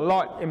gone through a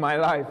lot in my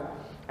life,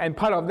 and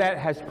part of that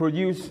has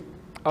produced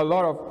a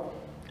lot of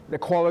the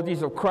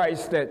qualities of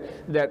Christ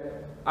that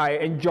I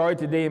enjoy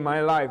today in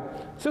my life.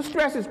 So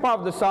stress is part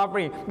of the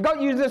suffering.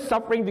 God uses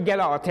suffering to get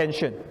our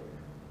attention.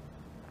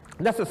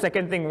 That's the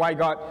second thing why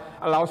God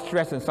allows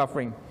stress and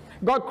suffering.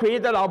 God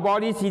created our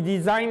bodies. He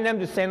designed them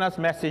to send us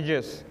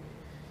messages.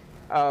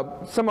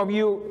 Some of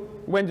you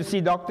went to see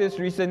doctors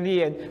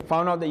recently and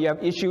found out that you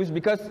have issues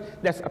because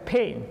there's a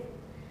pain.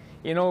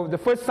 You know, the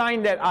first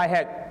sign that I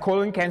had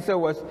colon cancer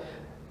was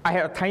I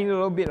had a tiny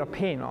little bit of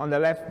pain on the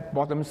left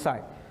bottom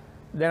side.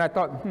 Then I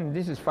thought,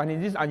 this is funny,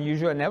 this is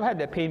unusual, I never had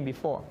that pain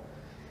before.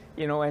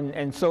 You know,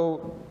 and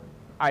so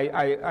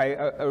I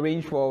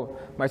arranged for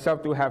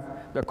myself to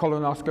have the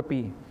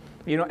colonoscopy.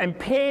 You know, and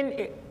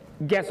pain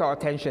gets our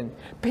attention.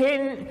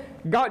 Pain,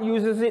 God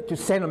uses it to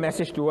send a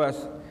message to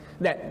us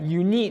that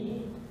you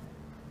need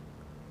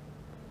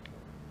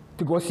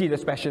to go see the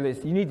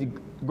specialist. You need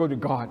to go to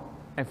God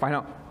and find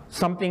out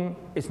something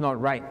is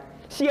not right.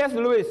 C.S.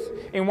 Lewis,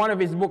 in one of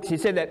his books, he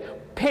said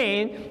that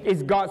pain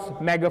is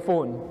God's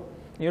megaphone.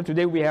 You know,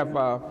 today we have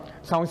a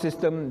sound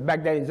system.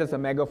 Back then it's just a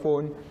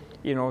megaphone,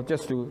 you know,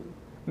 just to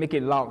make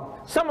it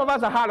loud. Some of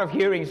us are hard of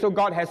hearing, so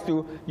God has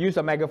to use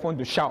a megaphone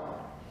to shout.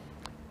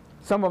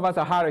 Some of us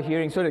are hard of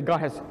hearing, so that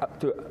God has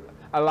to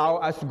allow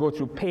us to go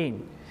through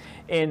pain.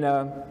 In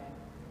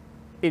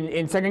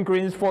 2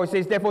 Corinthians 4, it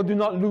says, therefore do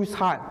not lose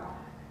heart.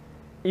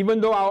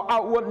 Even though our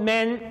outward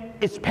man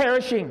is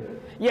perishing,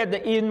 yet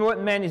the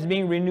inward man is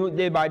being renewed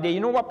day by day. You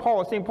know what Paul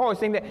was saying? Paul was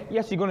saying that,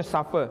 yes, you're going to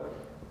suffer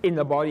in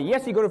the body.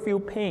 Yes, you're going to feel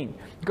pain.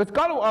 Because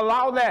God will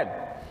allow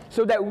that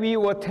so that we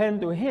will turn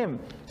to Him.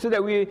 So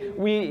that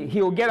He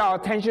will get our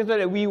attention, so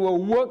that we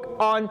will work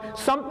on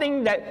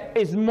something that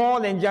is more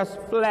than just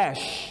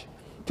flesh.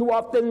 Too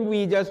often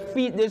we just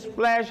feed this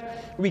flesh,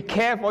 we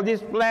care for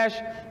this flesh,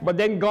 but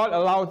then God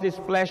allows this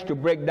flesh to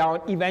break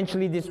down.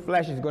 Eventually this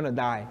flesh is going to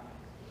die.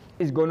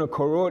 It's going to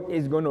corrode,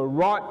 it's going to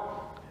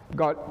rot.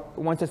 God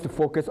wants us to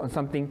focus on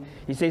something.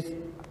 He says,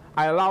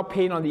 I allow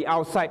pain on the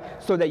outside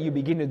so that you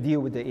begin to deal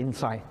with the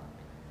inside.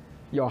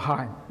 Your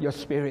heart, your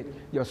spirit,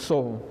 your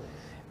soul.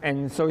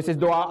 And so He says,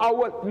 though our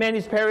outward man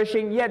is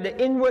perishing, yet the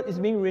inward is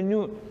being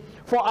renewed.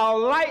 For our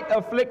light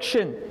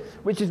affliction,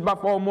 which is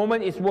but for a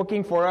moment, is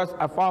working for us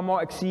a far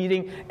more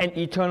exceeding and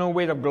eternal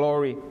weight of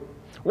glory.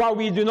 While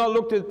we do not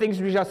look to the things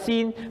which are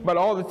seen, but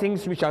all the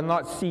things which are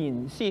not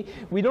seen. See,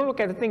 we don't look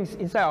at the things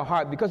inside our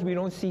heart because we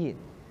don't see it.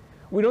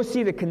 We don't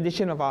see the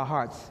condition of our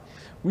hearts.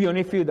 We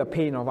only feel the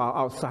pain of our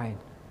outside,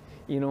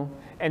 you know.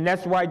 And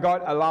that's why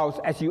God allows,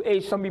 as you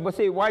age, some people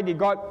say, why did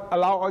God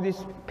allow all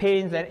these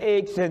pains and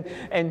aches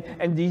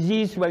and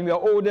disease when we are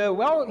older?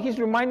 Well, He's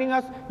reminding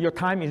us, your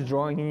time is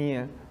drawing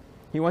near.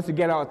 He wants to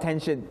get our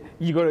attention.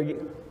 You got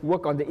to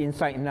work on the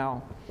inside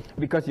now,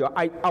 because your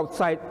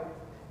outside,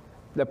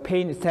 the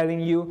pain is telling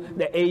you,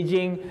 the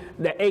aging,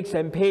 the aches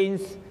and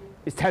pains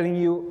is telling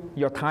you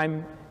your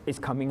time is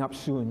coming up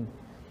soon.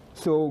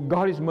 So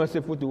God is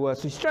merciful to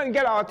us. He's trying to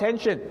get our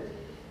attention.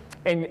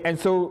 And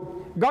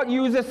so God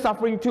uses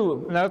suffering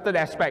too. Another third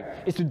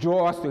aspect is to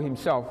draw us to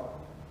Himself.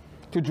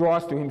 To draw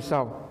us to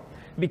Himself.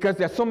 Because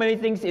there are so many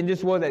things in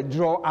this world that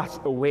draw us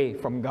away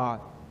from God.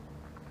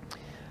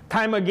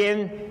 Time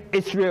again,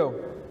 Israel,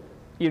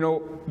 you know,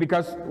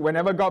 because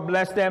whenever God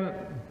blessed them,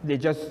 they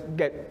just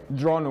get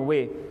drawn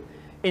away.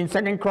 In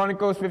 2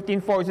 Chronicles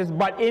 15:4, it says,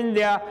 but in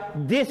their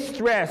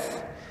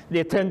distress,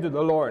 they turned to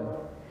the Lord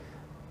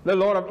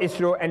of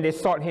Israel, and they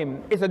sought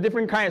Him. It's a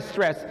different kind of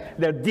stress,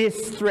 the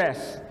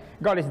distress.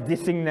 God is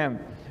dissing them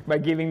by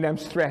giving them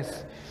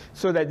stress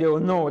so that they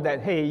will know that,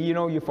 hey, you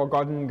know, you've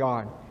forgotten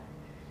God.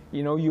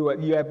 You know,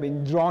 you have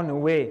been drawn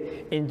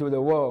away into the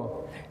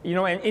world. You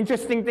know, an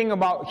interesting thing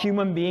about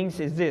human beings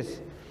is this,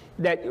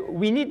 that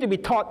we need to be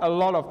taught a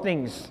lot of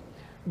things.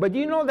 But do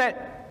you know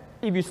that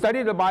if you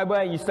study the Bible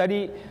and you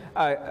study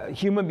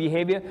human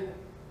behavior,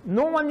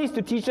 no one needs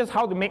to teach us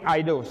how to make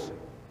idols.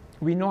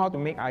 We know how to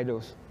make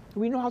idols.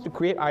 We know how to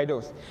create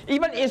idols.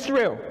 Even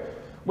Israel,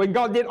 when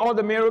God did all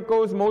the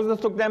miracles, Moses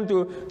took them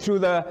through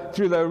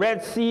the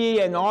Red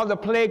Sea and all the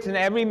plagues and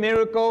every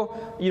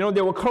miracle. You know,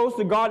 they were close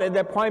to God at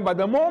that point, but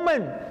the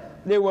moment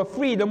they were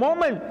free, the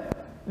moment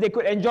they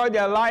could enjoy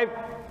their life,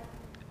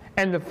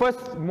 and the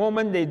first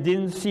moment they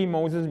didn't see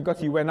Moses because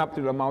he went up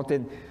to the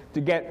mountain to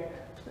get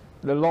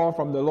the law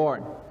from the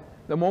Lord.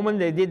 The moment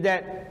they did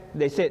that,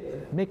 they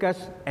said, make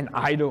us an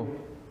idol.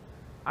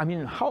 I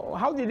mean,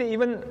 how did they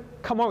even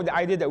come up with the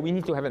idea that we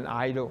need to have an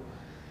idol?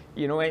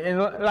 You know, and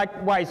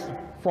likewise,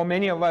 for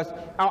many of us,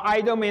 our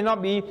idol may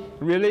not be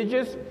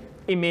religious,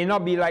 it may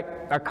not be like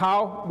a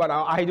cow, but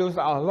our idols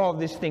are a lot of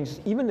these things,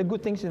 even the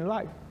good things in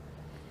life,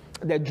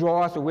 that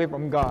draw us away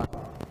from God.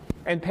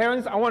 And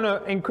parents, I want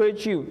to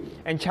encourage you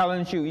and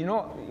challenge you. You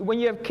know, when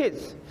you have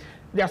kids,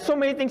 there are so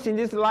many things in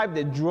this life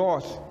that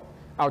draws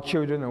our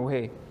children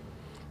away.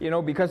 You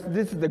know, because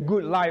this is the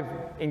good life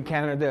in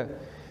Canada.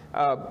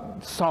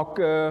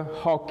 Soccer,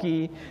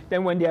 hockey.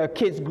 Then when their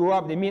kids grow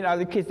up, they meet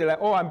other kids. They're like,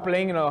 oh, I'm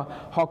playing in a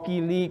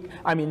hockey league.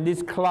 I'm in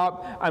this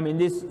club. I'm in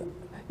this,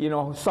 you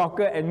know,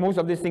 soccer. And most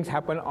of these things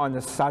happen on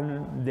a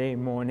Sunday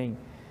morning.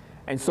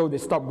 And so they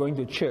stop going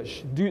to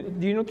church. Do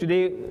you know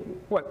today,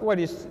 what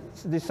is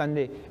this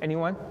Sunday?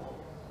 Anyone?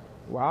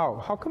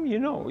 Wow, how come you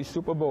know it's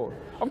Super Bowl?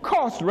 Of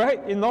course,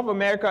 right? In North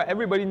America,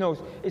 everybody knows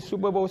it's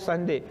Super Bowl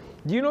Sunday.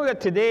 Do you know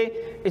that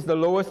today is the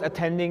lowest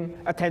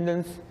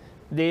attendance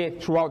day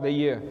throughout the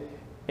year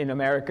in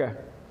America?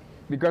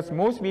 Because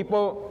most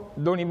people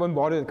don't even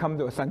bother to come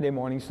to a Sunday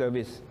morning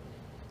service.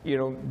 You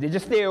know, they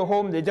just stay at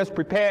home, they just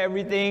prepare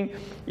everything,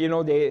 you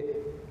know, they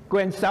go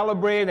and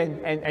celebrate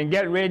and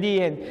get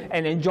ready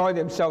and enjoy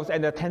themselves,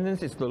 and the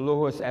attendance is the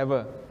lowest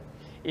ever.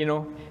 You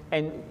know,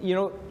 and you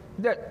know,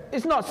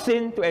 it's not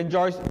sin to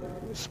enjoy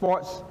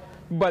sports,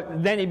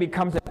 but then it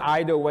becomes an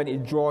idol when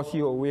it draws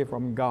you away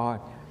from God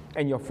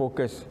and your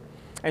focus.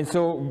 And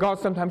so God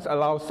sometimes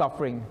allows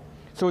suffering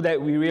so that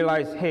we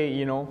realize, hey,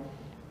 you know,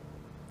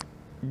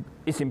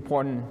 it's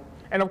important.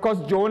 And of course,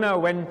 Jonah,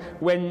 when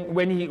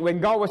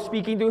God was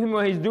speaking to him,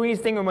 when he's doing his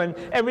thing, and when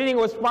everything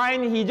was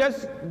fine, he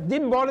just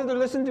didn't bother to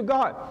listen to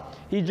God.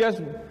 He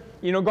just,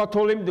 you know, God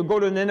told him to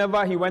go to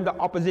Nineveh. He went the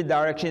opposite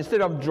direction.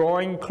 Instead of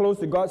drawing close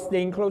to God,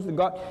 staying close to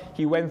God,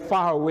 he went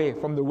far away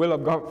from the will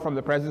of God, from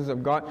the presence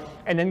of God.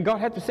 And then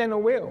God had to send a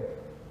whale.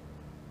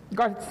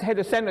 God had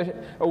to send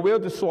a whale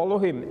to swallow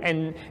him.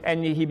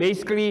 And he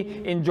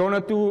basically, in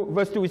Jonah 2,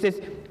 verse 2, he says,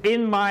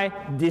 in my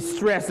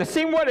distress, the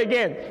same word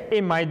again,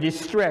 in my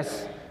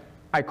distress,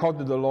 I called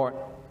to the Lord,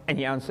 and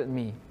He answered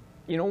me.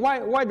 You know,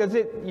 why does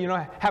it, you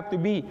know, have to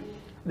be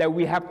that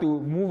we have to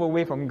move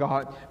away from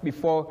God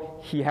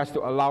before He has to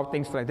allow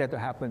things like that to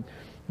happen?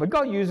 But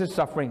God uses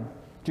suffering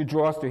to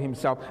draw us to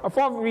Himself. A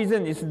fourth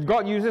reason is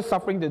God uses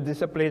suffering to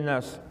discipline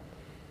us.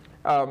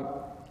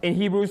 In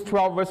Hebrews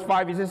 12, verse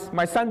 5, He says,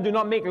 my son, do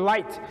not make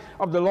light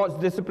of the Lord's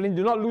discipline.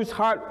 Do not lose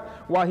heart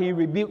while He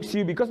rebukes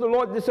you, because the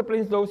Lord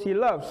disciplines those He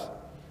loves.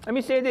 Let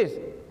me say this.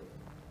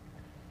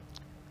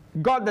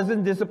 God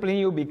doesn't discipline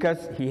you because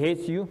He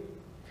hates you.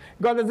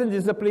 God doesn't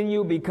discipline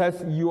you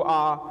because you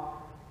are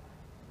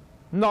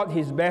not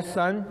His best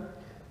son.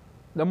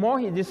 The more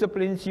He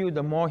disciplines you,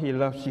 the more He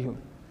loves you.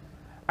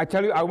 I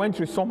tell you, I went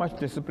through so much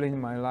discipline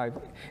in my life.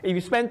 If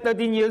you spend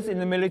 13 years in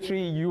the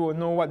military, you will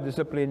know what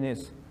discipline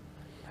is.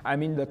 I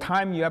mean, the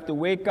time you have to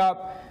wake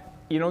up,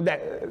 You know,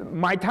 that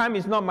my time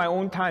is not my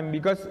own time,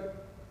 because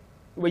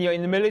when you're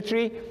in the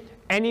military,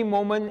 any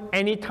moment,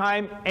 any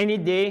time, any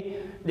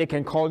day, they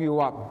can call you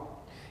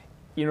up.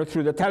 You know,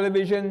 through the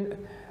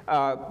television,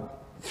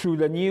 through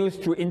the news,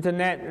 through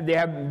internet, they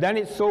have done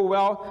it so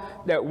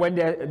well that when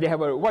they have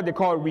what they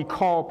call a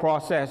recall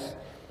process.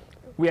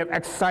 We have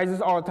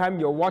exercises all the time.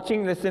 You're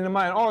watching the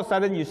cinema, and all of a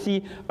sudden you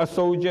see a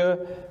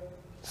soldier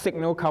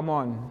signal come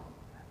on,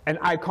 an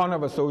icon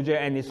of a soldier,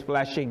 and it's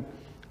flashing.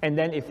 And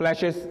then it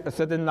flashes a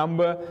certain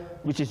number,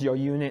 which is your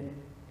unit.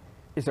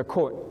 It's a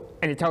code,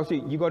 and it tells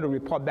you got to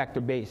report back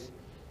to base.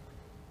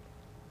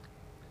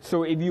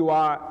 So if you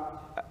are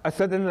a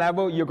certain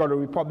level, you got to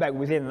report back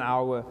within an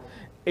hour.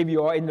 If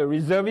you are in the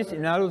reservists,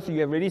 in other words,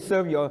 you have already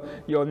served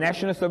your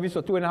national service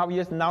for 2.5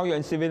 years, now you're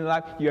in civilian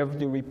life, you have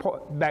to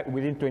report back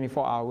within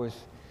 24 hours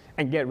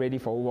and get ready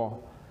for war.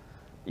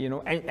 You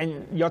know,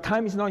 and your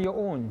time is not your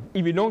own.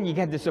 If you don't, you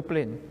get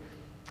disciplined.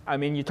 I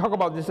mean, you talk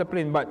about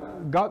discipline,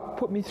 but God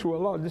put me through a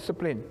lot of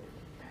discipline.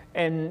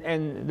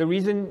 And the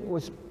reason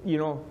was, you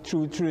know,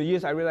 through the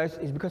years I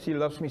realized is because He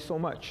loves me so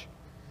much.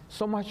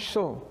 So much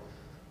so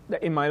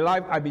that in my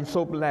life I've been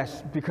so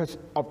blessed because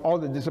of all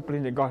the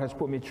discipline that God has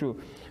put me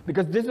through.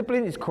 Because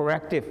discipline is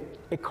corrective.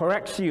 It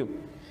corrects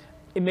you.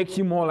 It makes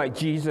you more like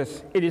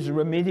Jesus. It is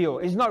remedial.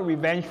 It's not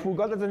revengeful.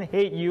 God doesn't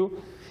hate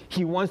you.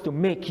 He wants to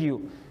make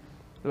you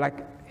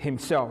like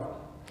Himself.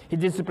 He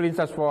disciplines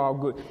us for our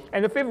good.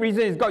 And the fifth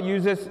reason is God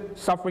uses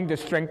suffering to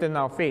strengthen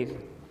our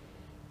faith.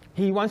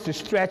 He wants to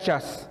stretch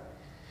us.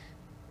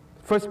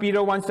 1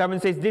 Peter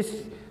 1:7 says,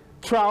 "These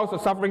trials or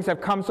sufferings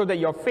have come so that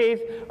your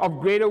faith of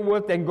greater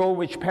worth than gold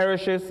which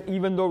perishes,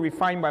 even though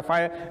refined by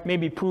fire, may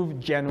be proved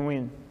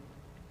genuine."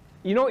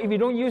 You know, if you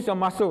don't use your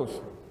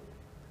muscles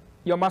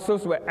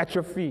will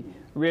atrophy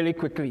really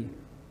quickly.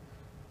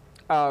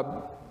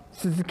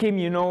 Sister Kim,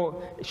 you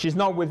know, she's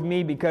not with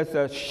me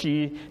because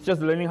she's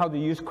just learning how to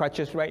use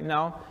crutches right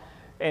now.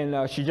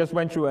 And she just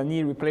went through a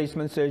knee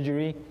replacement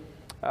surgery.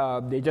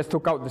 They just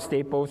took out the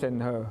staples and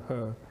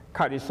her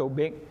cut is so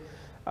big.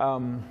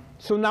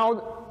 So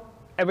now,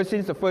 ever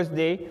since the first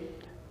day,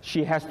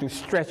 she has to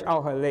stretch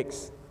out her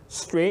legs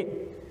straight,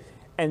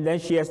 and then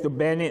she has to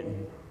bend it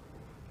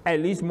at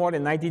least more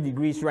than 90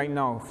 degrees right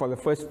now. For the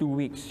first 2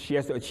 weeks, she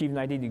has to achieve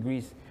 90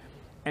 degrees.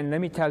 And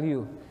let me tell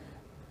you,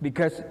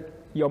 because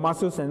your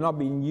muscles are not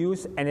being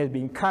used and has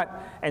been cut,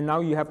 and now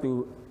you have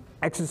to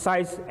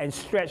exercise and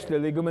stretch the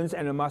ligaments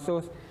and the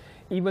muscles,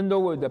 even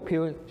though with the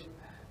pill,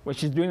 when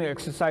she's doing the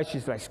exercise,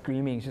 she's like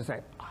screaming. She's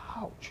like,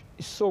 ouch,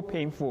 it's so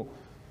painful.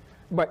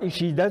 But if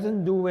she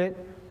doesn't do it,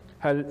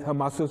 her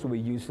muscles will be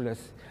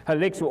useless. Her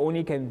legs will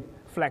only can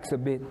flex a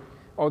bit,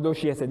 although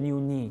she has a new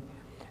knee.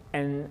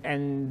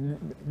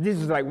 And this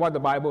is like what the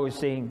Bible is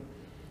saying.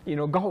 You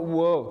know, God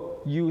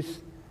will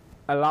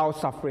allow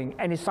suffering,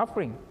 and it's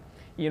suffering.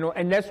 You know,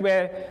 and that's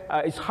where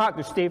it's hard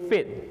to stay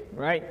fit,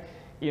 right?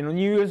 You know,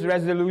 New Year's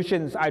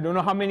resolutions. I don't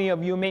know how many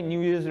of you make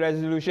New Year's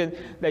resolution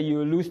that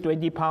you lose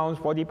 20 pounds,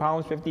 40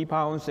 pounds, 50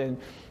 pounds, and,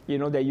 you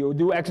know, that you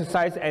do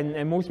exercise,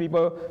 and most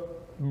people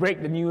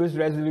break the New Year's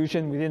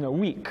resolution within a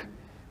week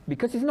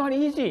because it's not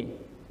easy.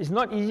 It's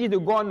not easy to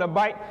go on the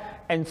bike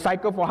and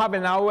cycle for half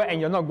an hour and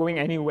you're not going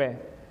anywhere,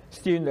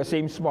 still in the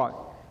same spot,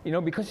 you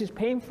know, because it's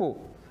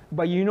painful.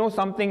 But you know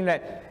something,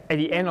 that at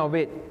the end of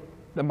it,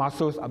 the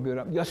muscles are built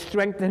up. You're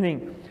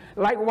strengthening.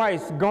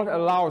 Likewise, God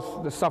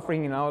allows the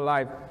suffering in our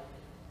life,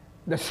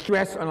 the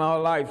stress in our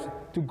lives,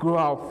 to grow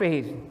our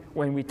faith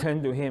when we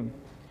turn to Him.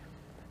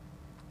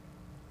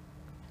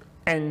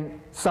 And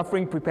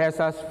suffering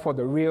prepares us for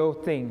the real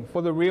thing,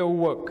 for the real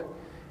work.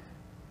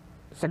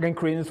 2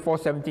 Corinthians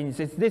 4:17, it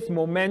says, "This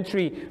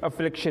momentary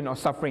affliction or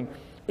suffering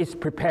is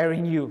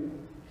preparing you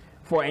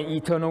for an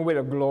eternal weight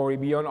of glory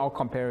beyond all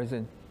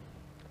comparison."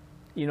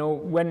 You know,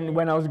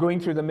 when I was going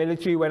through the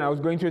military, when I was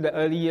going through the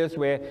early years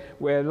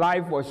where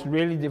life was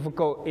really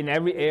difficult in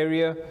every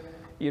area,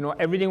 you know,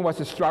 everything was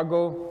a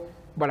struggle,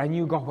 but I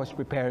knew God was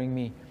preparing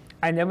me.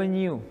 I never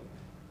knew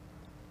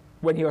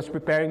when He was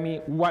preparing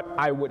me what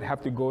I would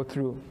have to go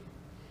through.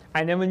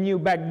 I never knew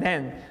back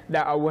then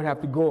that I would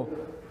have to go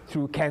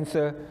through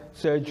cancer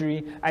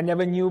surgery. I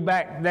never knew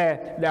back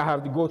there that I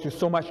have to go through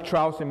so much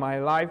trials in my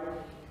life.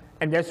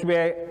 And that's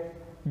where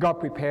God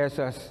prepares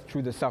us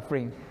through the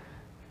suffering.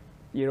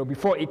 You know,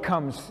 before it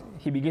comes,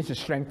 He begins to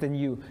strengthen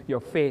you, your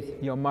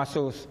faith, your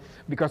muscles,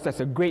 because there's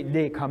a great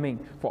day coming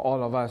for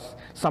all of us.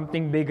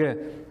 Something bigger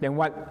than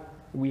what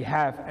we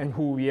have and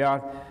who we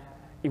are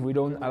if we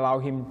don't allow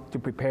Him to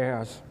prepare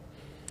us.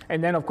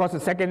 And then, of course, the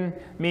second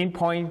main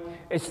point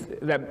is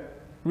that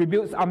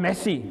rebukes are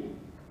messy.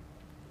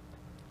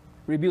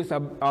 Rebukes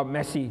are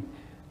messy.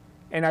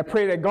 And I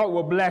pray that God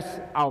will bless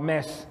our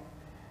mess.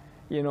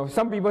 You know,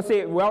 some people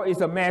say, well,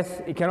 it's a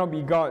mess, it cannot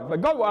be God.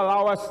 But God will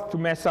allow us to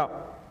mess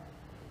up.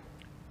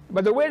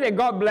 But the way that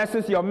God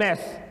blesses your mess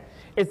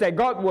is that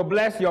God will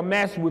bless your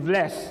mess with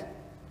less.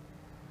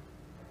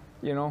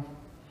 You know,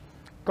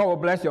 God will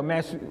bless your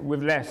mess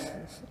with less.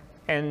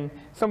 And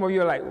some of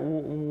you are like,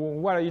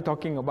 what are you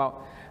talking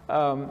about?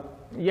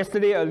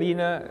 Yesterday,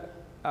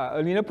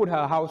 Alina put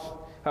her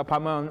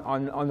apartment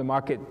on the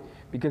market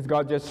because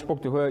God just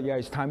spoke to her, yeah,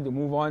 it's time to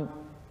move on.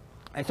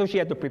 And so she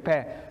had to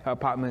prepare her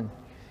apartment.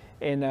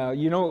 And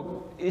you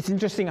know, it's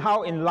interesting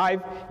how in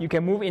life you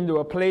can move into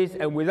a place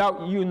and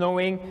without you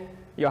knowing,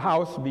 your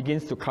house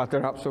begins to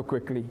clutter up so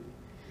quickly.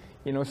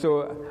 You know,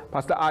 so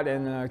Pastor Art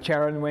and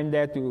Sharon went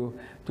there to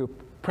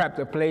prep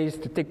the place,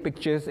 to take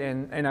pictures,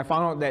 and I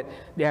found out that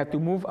they had to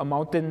move a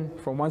mountain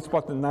from one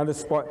spot to another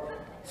spot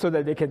so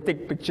that they can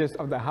take pictures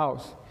of the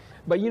house.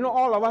 But you know,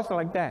 all of us are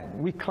like that.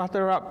 We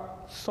clutter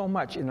up so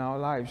much in our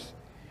lives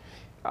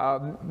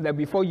that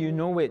before you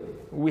know it,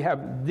 we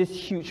have this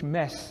huge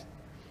mess.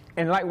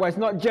 And likewise,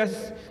 not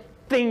just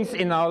things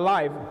in our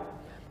life,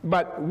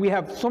 but we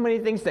have so many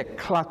things that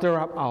clutter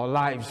up our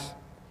lives.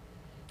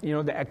 You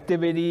know, the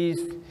activities,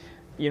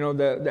 you know,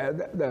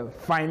 the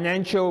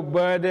financial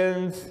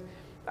burdens.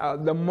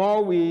 The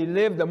more we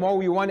live, the more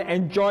we want to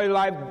enjoy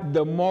life,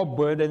 the more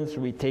burdens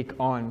we take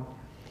on.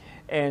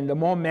 And the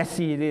more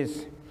messy it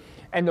is.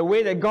 And the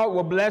way that God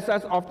will bless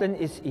us often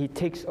is He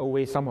takes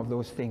away some of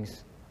those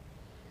things.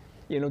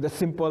 You know, the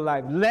simple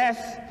life.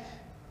 Less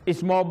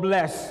is more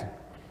blessed.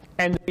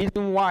 And the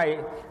reason why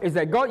is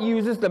that God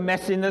uses the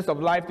messiness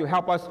of life to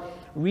help us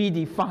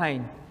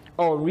redefine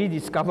or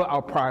rediscover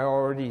our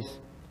priorities.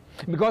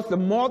 Because the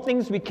more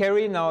things we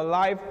carry in our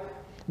life,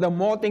 the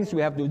more things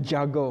we have to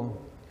juggle.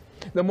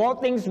 The more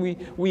things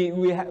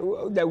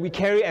that we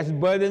carry as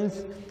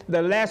burdens,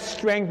 the less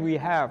strength we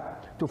have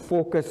to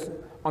focus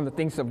on the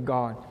things of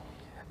God.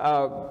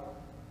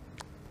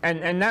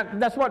 And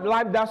that's what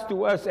life does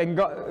to us. And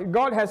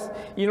God has,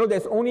 you know,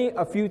 there's only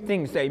a few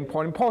things that are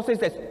important. Paul says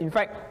there's, in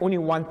fact, only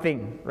one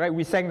thing, right?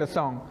 We sang the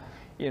song,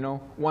 you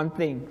know, one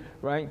thing,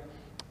 right?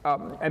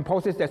 And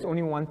Paul says there's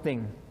only one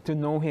thing, to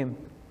know Him.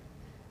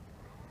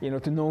 You know,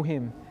 to know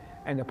Him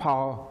and the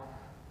power.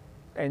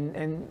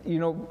 And you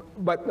know,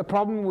 but the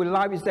problem with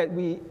life is that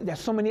there's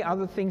so many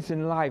other things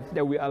in life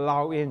that we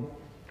allow in.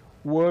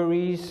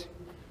 Worries,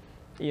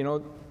 you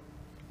know,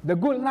 the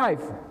good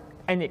life,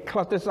 and it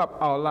clutters up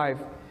our life.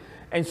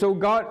 And so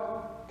God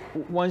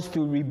wants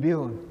to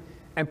rebuild.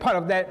 And part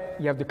of that,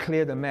 you have to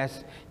clear the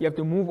mess. You have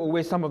to move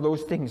away some of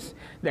those things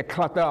that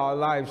clutter our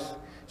lives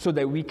so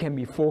that we can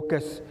be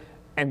focused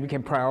and we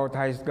can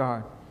prioritize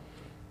God.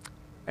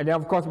 And then,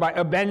 of course, by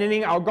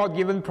abandoning our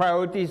God-given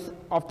priorities,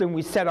 often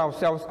we set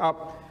ourselves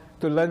up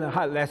to learn a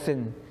hard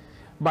lesson.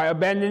 By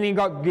abandoning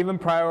God-given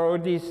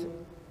priorities,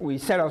 we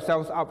set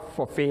ourselves up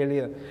for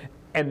failure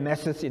and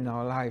messes in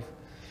our life.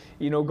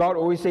 You know, God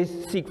always says,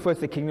 seek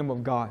first the kingdom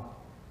of God,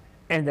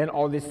 and then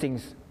all these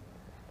things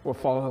will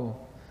follow.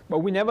 But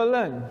we never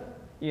learn.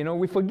 You know,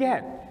 we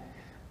forget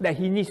that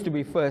He needs to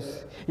be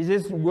first. He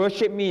says,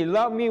 worship me,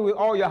 love me with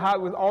all your heart,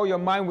 with all your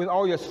mind, with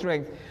all your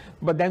strength.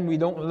 But then we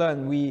don't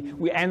learn.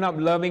 We end up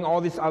loving all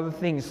these other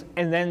things.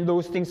 And then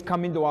those things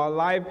come into our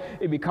life.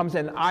 It becomes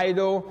an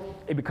idol.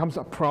 It becomes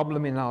a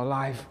problem in our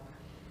life.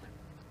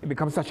 It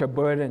becomes such a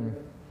burden.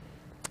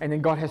 And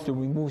then God has to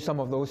remove some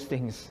of those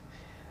things.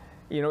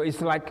 You know,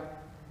 it's like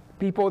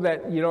people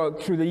that, you know,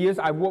 through the years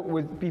I've worked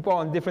with people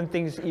on different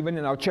things, even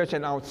in our church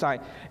and outside.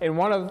 And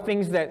one of the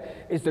things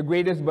that is the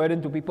greatest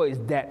burden to people is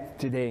debt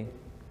today.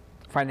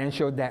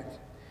 Financial debt.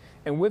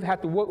 And we've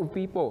had to work with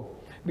people.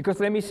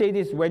 Because let me say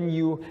this, when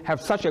you have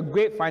such a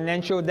great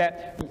financial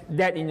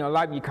debt in your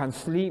life, you can't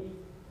sleep,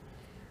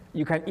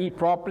 you can't eat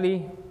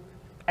properly,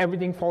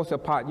 everything falls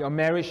apart. Your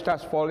marriage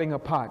starts falling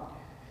apart.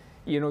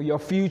 You know, your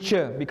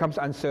future becomes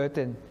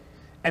uncertain.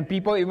 And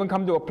people even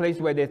come to a place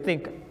where they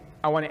think,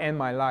 I want to end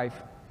my life.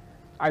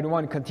 I don't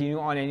want to continue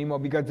on anymore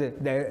because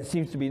there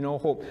seems to be no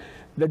hope.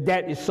 The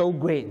debt is so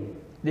great,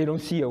 they don't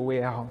see a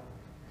way out.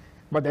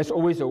 But there's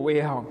always a way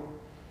out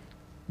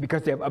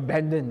because they have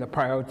abandoned the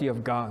priority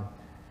of God.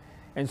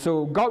 And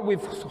so God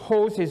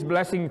withholds His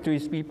blessing to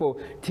His people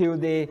till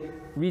they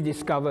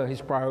rediscover His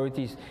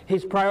priorities.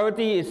 His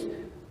priority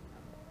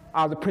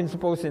are the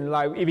principles in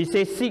life. If He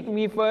says, seek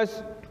me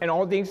first and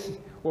all things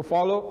will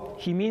follow,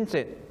 He means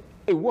it.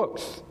 It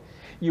works.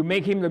 You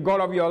make Him the God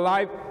of your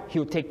life,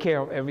 He'll take care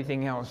of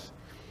everything else.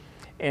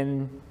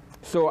 And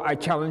so I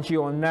challenge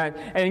you on that.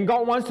 And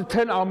God wants to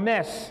turn our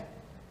mess.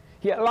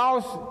 He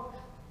allows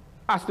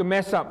us to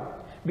mess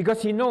up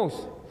because He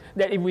knows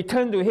that if we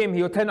turn to Him,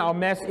 He'll turn our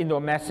mess into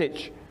a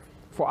message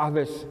for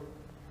others.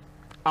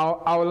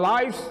 Our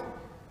lives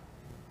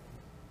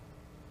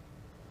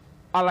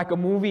are like a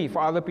movie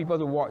for other people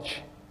to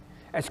watch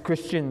as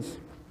Christians.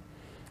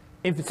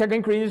 In 2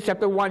 Corinthians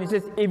chapter 1, it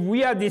says, if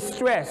we are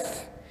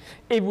distressed,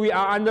 if we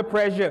are under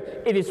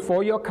pressure, it is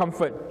for your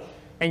comfort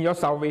and your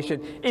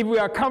salvation. If we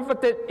are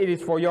comforted, it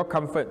is for your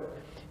comfort.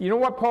 You know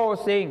what Paul is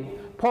saying?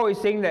 Paul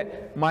is saying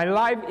that my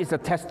life is a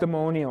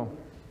testimonial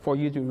for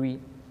you to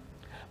read.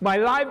 My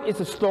life is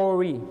a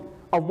story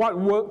of what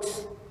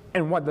works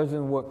and what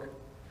doesn't work.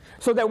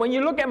 So that when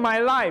you look at my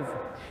life,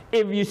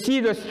 if you see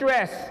the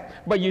stress,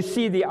 but you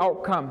see the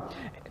outcome,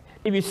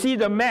 if you see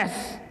the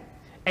mess,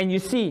 and you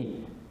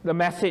see the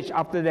message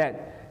after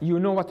that, you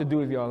know what to do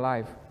with your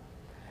life.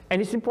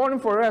 And it's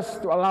important for us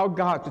to allow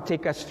God to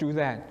take us through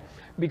that.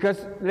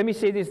 Because, let me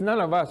say this, none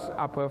of us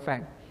are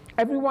perfect.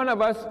 Every one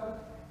of us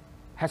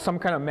has some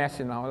kind of mess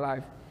in our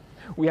life.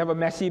 We have a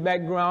messy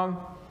background.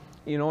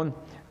 You know,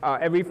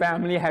 every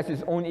family has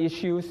its own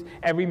issues.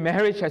 Every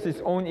marriage has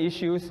its own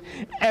issues.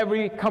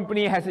 Every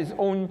company has its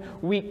own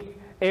weak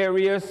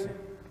areas.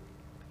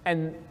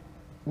 And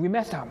we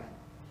mess up.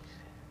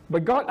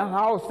 But God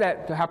allows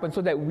that to happen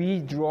so that we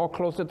draw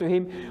closer to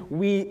Him.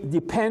 We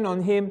depend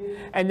on Him.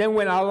 And then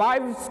when our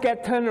lives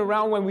get turned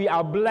around, when we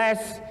are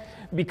blessed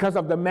because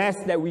of the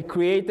mess that we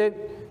created,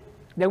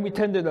 then we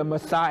turn to the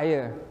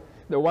Messiah,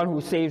 the one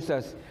who saves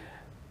us.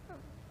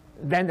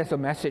 Then there's a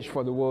message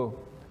for the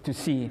world to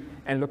see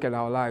and look at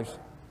our lives.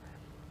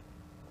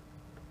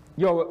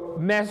 Your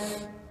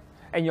mess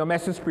and your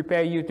messes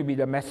prepare you to be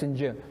the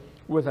messenger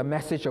with a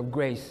message of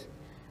grace.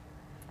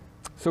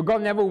 So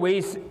God never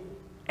wastes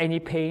any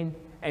pain,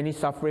 any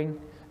suffering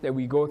that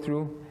we go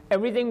through.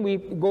 Everything we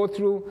go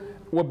through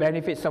will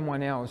benefit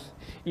someone else.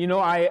 You know,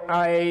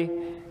 I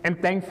am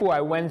thankful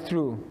I went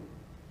through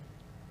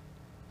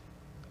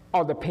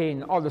all the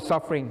pain, all the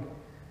suffering.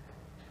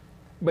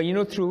 But you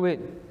know, through it,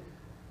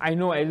 I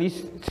know at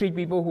least 3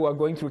 people who are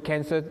going through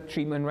cancer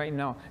treatment right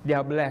now. They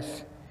are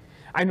blessed.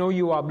 I know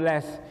you are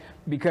blessed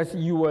because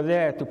you were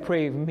there to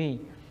pray with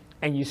me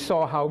and you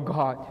saw how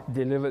God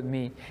delivered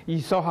me.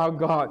 You saw how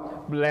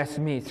God blessed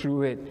me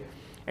through it.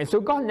 And so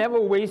God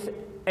never wastes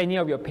any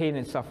of your pain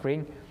and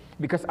suffering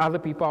because other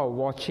people are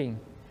watching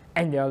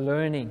and they're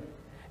learning.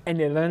 And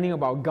they're learning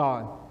about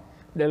God.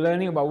 They're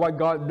learning about what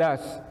God does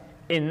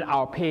in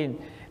our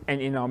pain and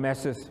in our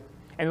messes.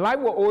 And life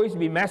will always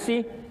be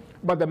messy,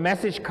 but the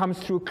message comes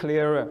through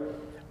clearer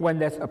when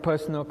there's a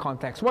personal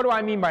context. What do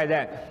I mean by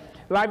that?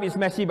 Life is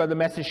messy, but the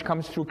message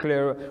comes through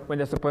clearer when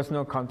there's a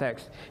personal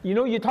context. You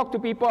know, you talk to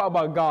people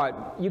about God.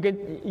 You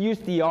can use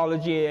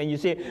theology and you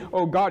say,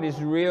 oh, God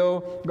is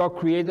real. God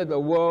created the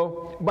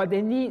world. But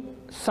they need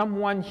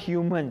someone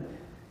human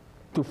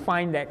to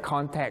find that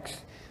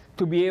context,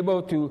 to be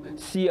able to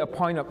see a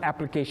point of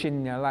application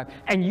in their life.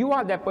 And you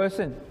are that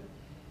person.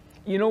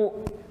 You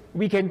know,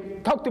 we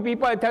can talk to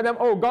people and tell them,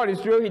 oh, God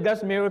is real, He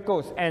does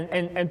miracles.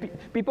 And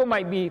people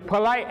might be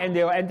polite and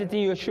they'll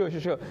entertain you, sure.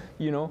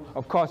 You know,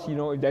 of course, you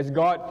know, if there's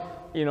God,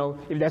 you know,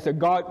 if there's a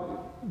God,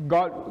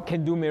 God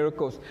can do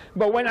miracles.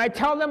 But when I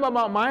tell them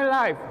about my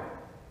life,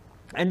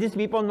 and these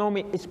people know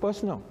me, it's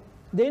personal.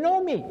 They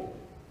know me.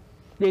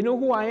 They know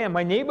who I am.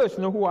 My neighbors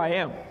know who I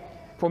am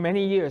for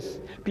many years.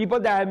 People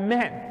that I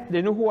met,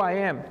 they know who I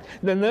am.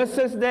 The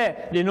nurses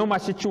there, they know my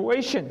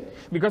situation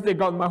because they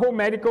got my whole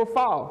medical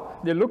file.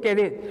 They look at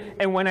it.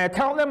 And when I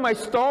tell them my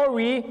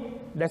story,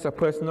 there's a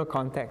personal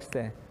context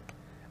there.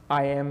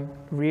 I am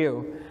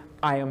real.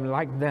 I am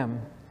like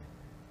them.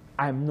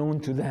 I am known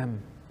to them.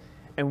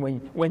 And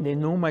when they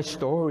know my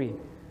story,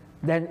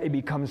 then it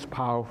becomes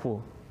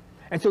powerful.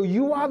 And so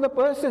you are the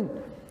person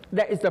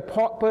that is the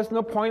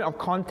personal point of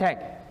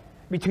contact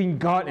between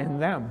God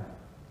and them.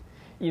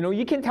 You know,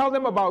 you can tell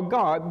them about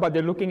God, but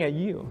they're looking at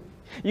you.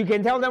 You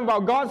can tell them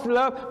about God's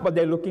love, but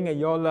they're looking at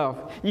your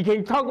love. You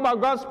can talk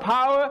about God's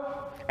power,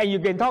 and you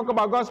can talk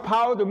about God's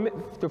power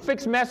to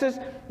fix messes,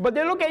 but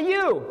they look at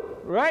you,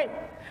 right?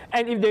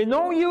 And if they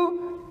know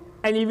you,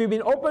 and if you've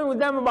been open with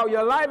them about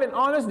your life and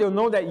honest, they'll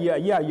know that,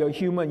 yeah, you're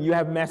human. You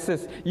have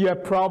messes. You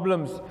have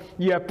problems.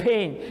 You have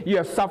pain. You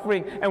have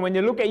suffering. And when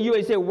they look at you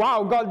and say,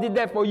 wow, God did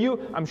that for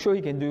you, I'm sure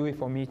He can do it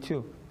for me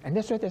too. And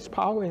that's why there's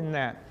power in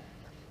that.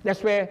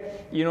 That's where,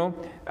 you know,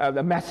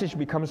 the message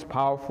becomes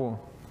powerful.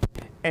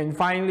 And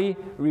finally,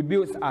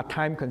 rebuilds are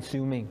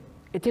time-consuming.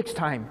 It takes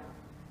time.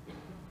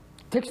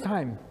 It takes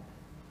time.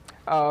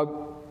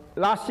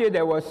 Last year,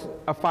 there was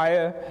a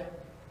fire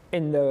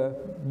in the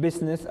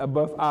business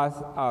above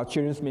us, our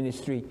children's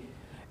ministry,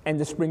 and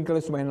the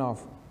sprinklers went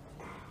off.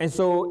 And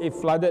so it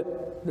flooded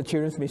the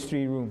children's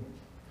ministry room.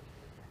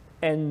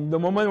 And the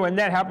moment when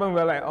that happened,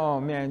 we're like,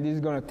 oh man, this is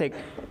going to take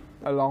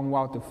a long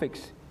while to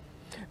fix.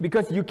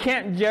 Because you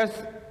can't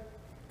just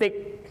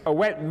take a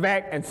wet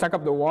vac and suck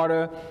up the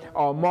water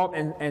or mop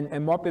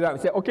and mop it up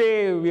and say,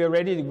 okay, we are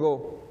ready to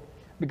go.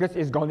 Because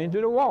it's gone into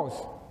the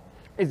walls.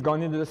 It's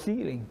gone into the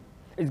ceiling.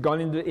 It's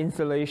gone into the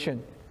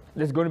insulation.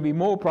 There's going to be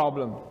more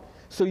problem.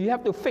 So you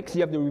have to fix.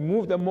 You have to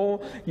remove the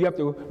mold. You have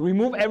to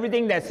remove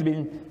everything that's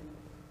been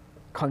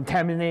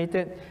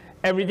contaminated,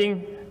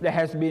 everything that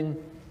has been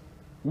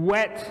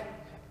wet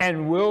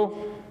and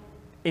will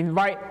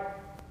invite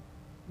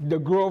the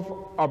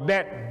growth of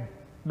that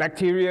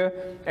bacteria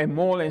and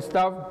mold and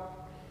stuff.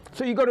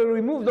 So you got to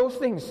remove those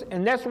things,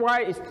 and that's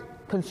why it's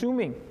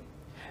consuming.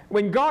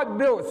 When God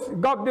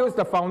builds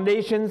the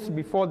foundations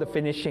before the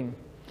finishing.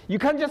 You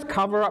can't just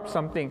cover up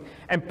something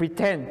and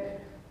pretend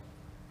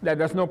that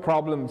there's no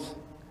problems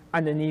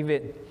underneath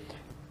it.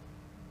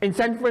 In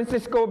San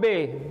Francisco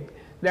Bay,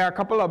 there are a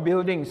couple of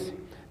buildings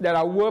that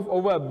are worth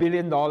over $1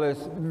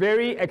 billion.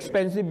 Very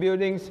expensive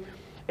buildings.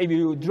 If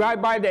you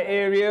drive by the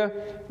area,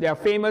 there are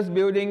famous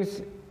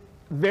buildings,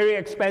 very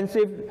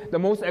expensive. The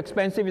most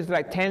expensive is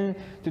like $10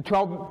 to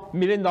 $12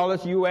 million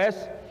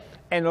US.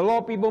 And a lot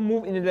of people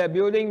move into that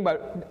building,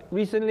 but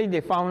recently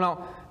they found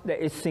out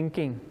that it's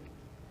sinking.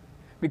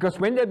 Because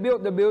when they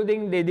built the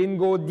building, they didn't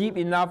go deep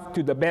enough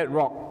to the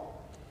bedrock.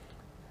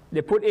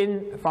 They put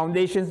in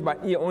foundations,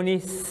 but it only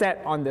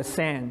sat on the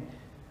sand.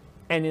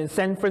 And in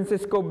San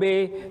Francisco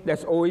Bay,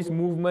 there's always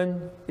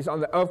movement. It's on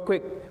the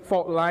earthquake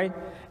fault line.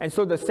 And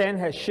so the sand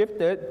has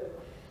shifted.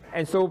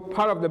 And so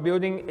part of the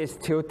building is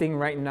tilting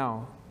right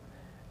now.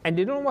 And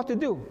they don't know what to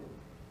do.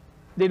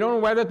 They don't know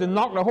whether to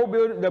knock the whole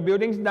the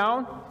buildings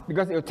down,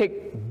 because it will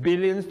take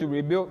billions to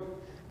rebuild,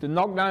 to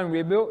knock down and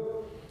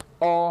rebuild,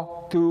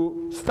 or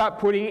to start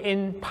putting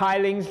in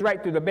pilings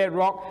right to the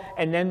bedrock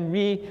and then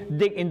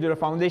dig into the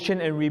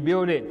foundation and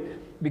rebuild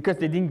it, because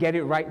they didn't get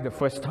it right the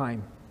first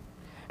time.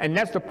 And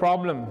that's the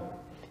problem.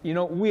 You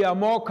know, we are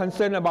more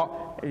concerned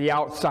about the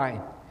outside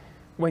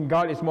when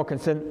God is more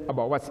concerned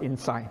about what's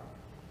inside.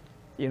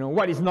 You know,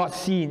 what is not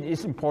seen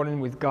is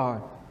important with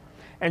God.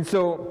 And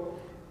so,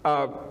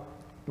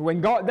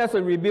 when God does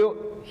a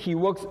rebuild, He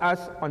works us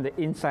on the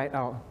inside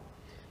out.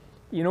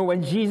 You know,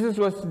 when Jesus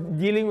was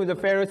dealing with the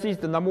Pharisees,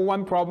 the number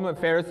one problem with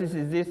Pharisees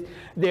is this: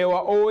 they were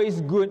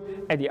always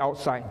good at the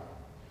outside.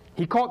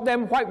 He called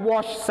them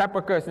whitewashed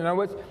sepulchres. In other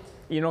words,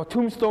 you know,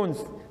 tombstones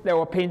that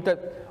were painted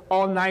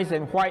all nice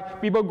and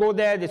white. People go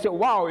there, they say,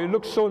 wow, it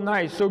looks so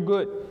nice, so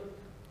good.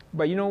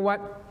 But you know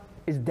what?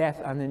 It's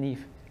death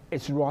underneath.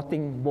 It's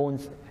rotting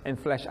bones and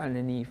flesh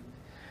underneath.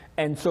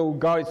 And so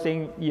God is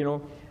saying, you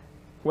know,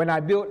 when I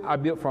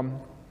build from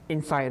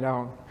inside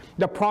out.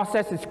 The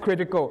process is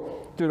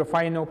critical to the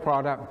final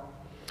product.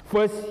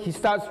 First, He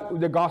starts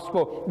with the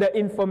gospel, the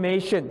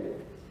information.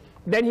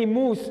 Then He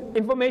moves.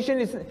 Information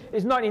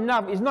is not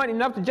enough. It's not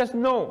enough to just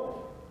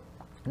know.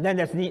 Then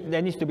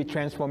there needs to be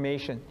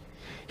transformation.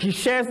 He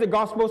shares the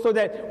gospel so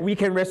that we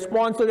can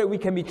respond, so that we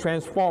can be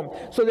transformed,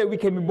 so that we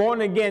can be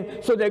born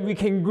again, so that we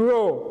can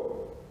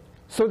grow,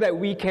 so that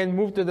we can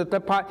move to the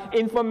third part,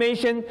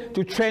 information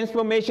to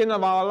transformation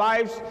of our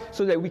lives,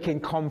 so that we can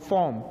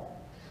conform.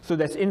 So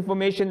there's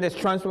information, there's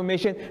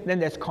transformation, then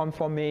there's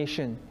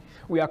conformation.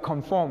 We are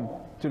conformed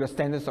to the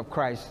standards of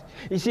Christ.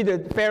 You see, the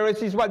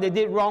Pharisees, what they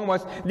did wrong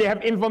was they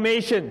have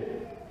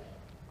information.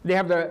 They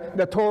have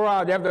the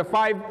Torah, they have the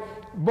 5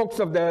 books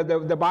of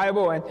the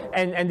Bible,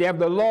 and they have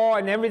the law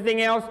and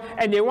everything else,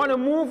 and they want to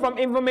move from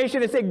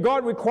information and say,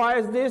 God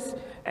requires this,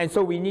 and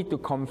so we need to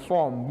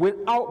conform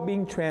without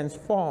being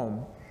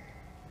transformed.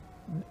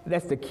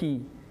 That's the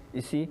key,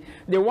 you see.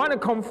 They want to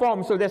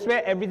conform, so that's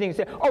where everything is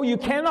said. Oh, you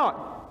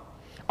cannot.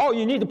 Oh,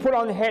 you need to put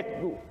on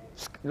head,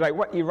 like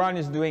what Iran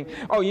is doing.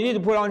 Oh, you need to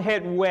put on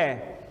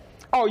headwear.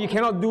 Oh, you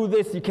cannot do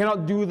this, you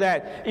cannot do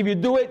that. If you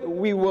do it,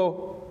 we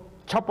will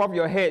chop off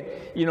your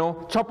head, you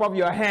know, chop off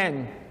your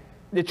hand.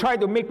 They try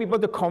to make people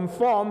to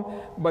conform,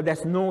 but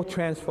there's no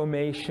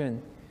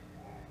transformation.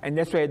 And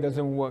that's where it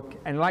doesn't work.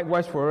 And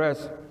likewise for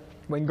us,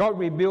 when God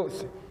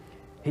rebuilds,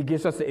 He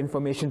gives us the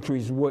information through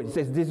His word. He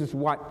says, this is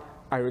what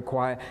I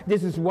require.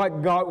 This is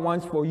what God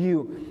wants for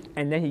you.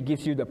 And then He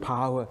gives you the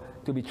power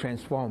to be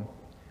transformed.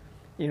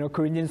 You know,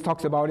 Corinthians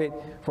talks about it,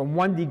 from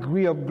one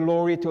degree of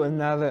glory to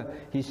another.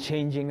 He's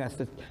changing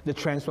us, the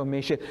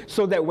transformation,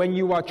 so that when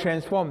you are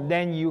transformed,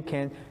 then you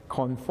can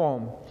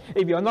conform.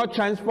 If you're not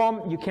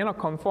transformed, you cannot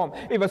conform.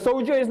 If a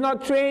soldier is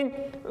not trained,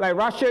 like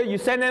Russia, you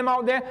send them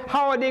out there,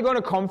 how are they going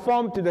to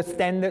conform to the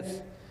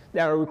standards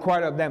that are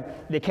required of them?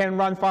 They can't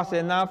run fast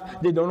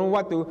enough. They don't know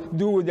what to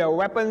do with their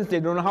weapons.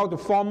 They don't know how to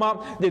form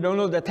up. They don't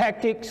know the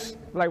tactics.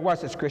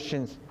 Likewise as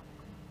Christians,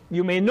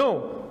 you may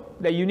know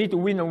that you need to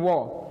win a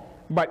war.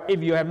 But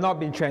if you have not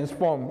been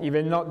transformed, if you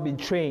have not been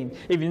trained,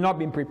 if you've not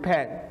been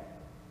prepared,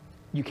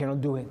 you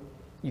cannot do it.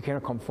 You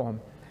cannot conform.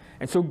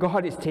 And so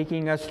God is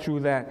taking us through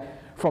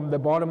that, from the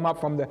bottom up,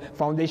 from the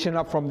foundation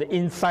up, from the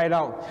inside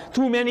out.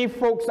 Too many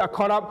folks are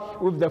caught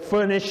up with the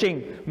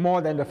furnishing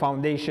more than the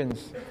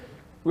foundations.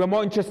 We're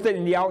more interested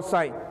in the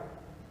outside.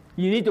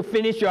 You need to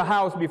finish your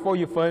house before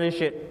you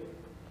furnish it.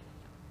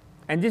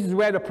 And this is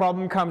where the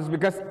problem comes,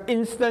 because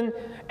instant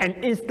and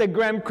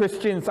Instagram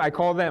Christians, I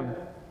call them,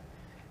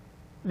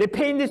 they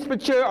paint this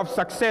picture of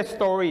success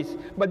stories,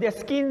 but they're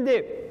skin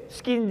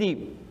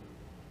deep,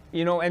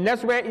 you know, and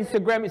that's where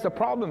Instagram is a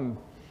problem.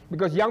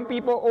 Because young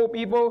people, old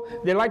people,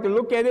 they like to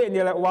look at it and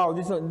they're like, wow,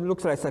 this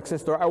looks like a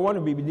success story. I want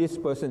to be with this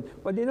person.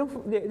 But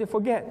they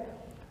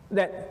forget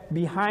that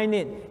behind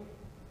it,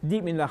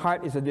 deep in the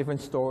heart, is a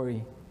different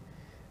story.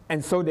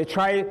 And so they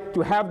try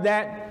to have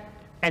that,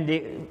 and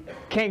they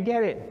can't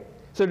get it.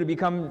 So they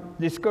become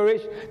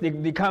discouraged, they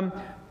become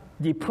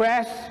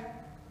depressed.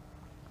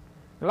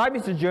 Life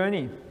is a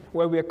journey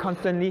where we are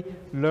constantly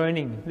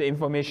learning the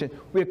information.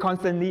 We are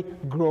constantly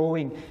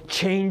growing,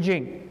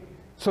 changing,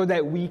 so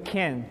that we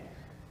can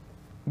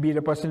be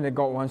the person that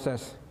God wants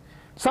us.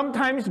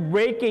 Sometimes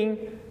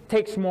breaking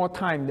takes more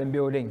time than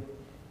building.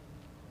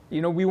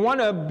 You know, we want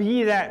to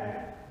be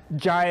that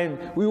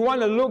giant. We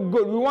want to look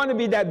good. We want to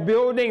be that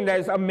building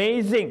that is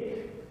amazing.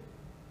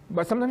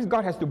 But sometimes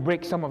God has to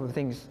break some of the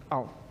things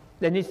out.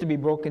 There needs to be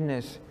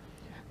brokenness.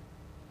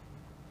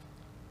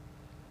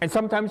 And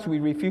sometimes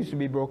we refuse to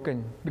be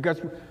broken because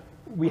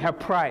we have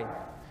pride.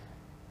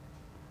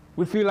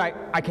 We feel like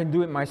I can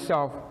do it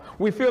myself.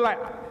 We feel like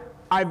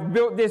I've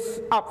built this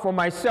up for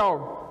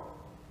myself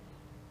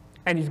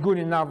and it's good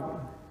enough.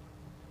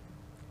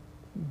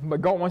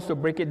 But God wants to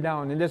break it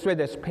down. And that's where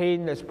there's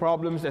pain, there's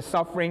problems, there's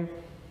suffering.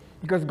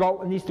 Because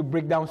God needs to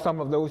break down some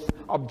of those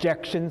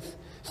objections,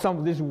 some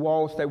of these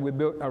walls that we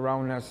built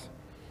around us.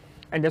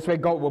 And that's where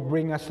God will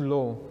bring us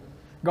low.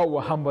 God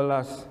will humble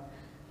us.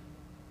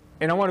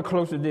 And I want to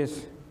close with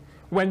this.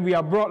 When we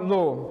are brought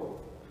low,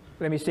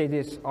 let me say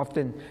this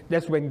often,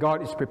 that's when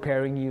God is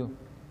preparing you.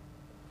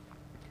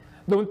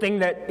 Don't think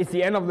that it's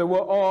the end of the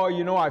world. Oh,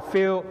 you know, I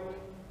feel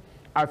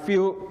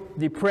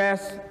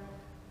depressed.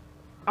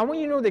 I want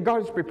you to know that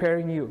God is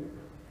preparing you.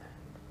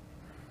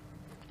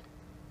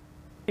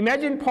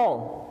 Imagine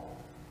Paul.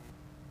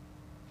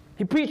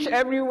 He preached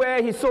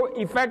everywhere. He's so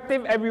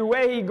effective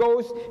everywhere he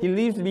goes. He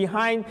leaves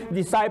behind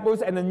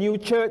disciples and a new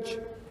church.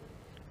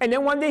 And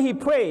then one day he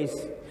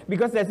prays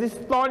because there's this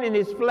thorn in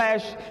his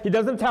flesh. He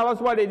doesn't tell us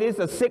what it is,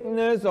 a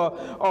sickness or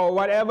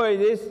whatever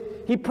it is.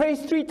 He prays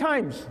 3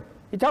 times.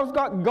 He tells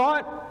God,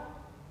 God,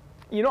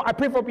 you know, I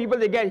pray for people,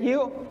 they get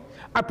healed.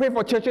 I pray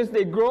for churches,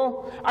 they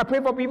grow. I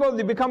pray for people,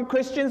 they become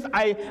Christians.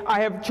 I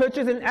have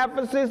churches in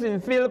Ephesus, in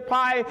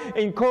Philippi,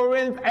 in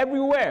Corinth,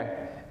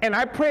 everywhere. And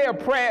I pray a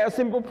prayer, a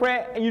simple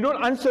prayer, and you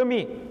don't answer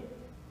me.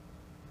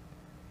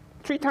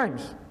 3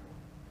 times.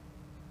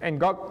 And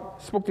God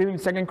spoke to him in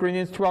 2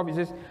 Corinthians 12. He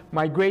says,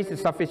 my grace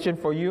is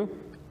sufficient for you.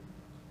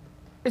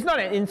 It's not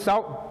an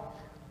insult,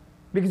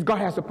 because God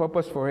has a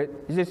purpose for it.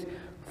 He says,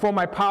 for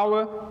my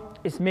power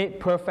is made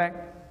perfect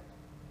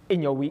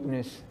in your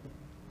weakness.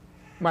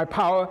 My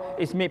power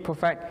is made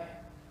perfect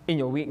in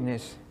your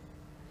weakness.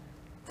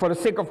 For the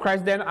sake of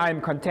Christ, then, I am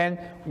content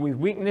with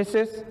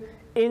weaknesses,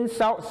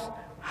 insults,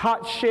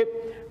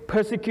 hardship,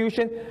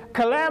 persecution,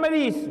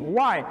 calamities.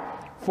 Why?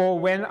 For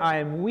when I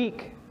am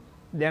weak,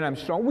 then I'm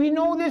strong. We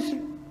know this.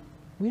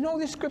 We know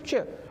this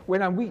scripture.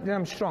 When I'm weak, then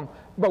I'm strong.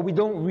 But we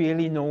don't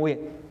really know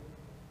it.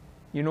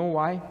 You know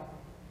why?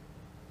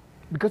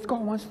 Because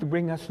God wants to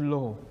bring us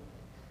low.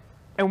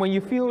 And when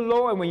you feel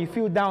low and when you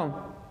feel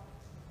down,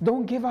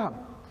 don't give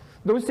up.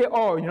 Don't say,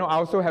 oh, you know, I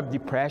also have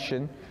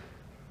depression.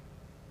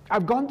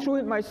 I've gone through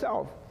it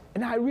myself.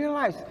 And I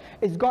realized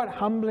it's God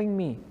humbling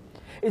me.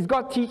 It's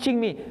God teaching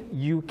me,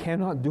 you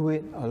cannot do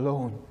it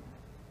alone.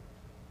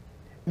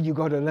 You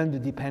got to learn to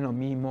depend on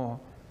me more.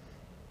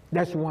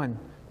 That's one.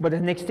 But the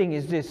next thing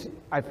is this.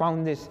 I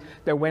found this,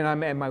 that when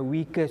I'm at my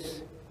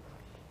weakest,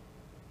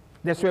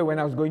 that's where when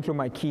I was going through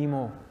my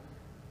chemo.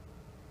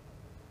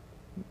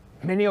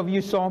 Many of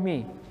you saw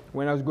me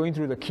when I was going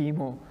through the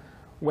chemo.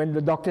 When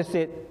the doctor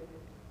said,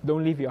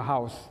 don't leave your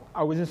house.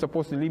 I wasn't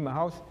supposed to leave my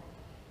house.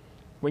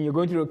 When you're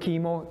going through a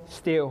chemo,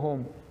 stay at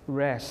home,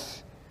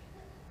 rest.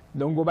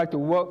 Don't go back to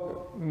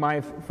work.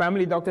 My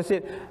family doctor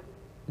said,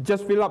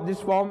 just fill up this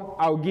form,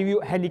 I'll give you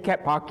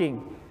handicap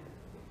parking.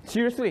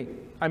 Seriously,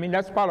 I mean,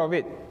 that's part of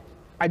it.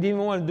 I didn't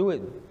want to do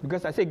it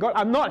because I said, God,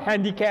 I'm not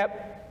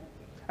handicapped.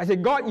 I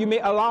said, God, you may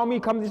allow me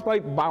to come this way,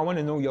 but I want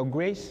to know your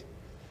grace.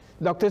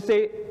 Doctor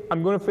said,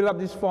 I'm going to fill up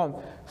this form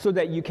so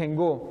that you can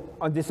go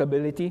on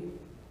disability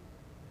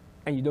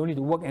and you don't need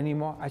to work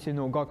anymore. I said,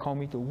 no, God called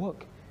me to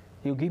work.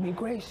 He'll give me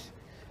grace.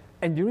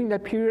 And during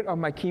that period of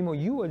my chemo,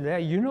 you were there,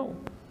 you know.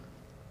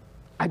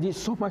 I did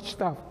so much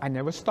stuff. I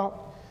never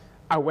stopped.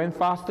 I went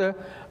faster.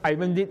 I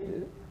even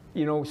did,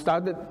 you know,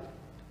 started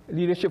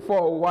Leadership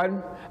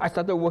 401. I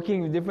started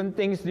working with different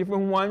things,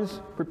 different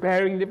ones,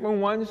 preparing different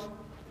ones,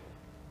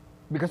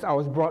 because I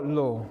was brought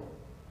low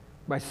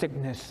by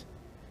sickness.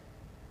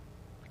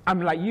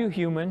 I'm like you,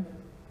 human.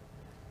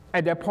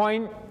 At that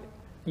point,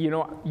 you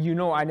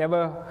know, I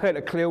never heard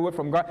a clear word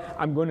from God.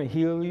 I'm going to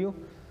heal you.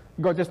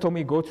 God just told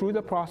me, go through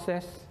the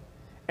process,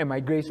 and my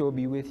grace will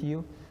be with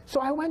you.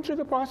 So I went through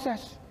the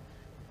process.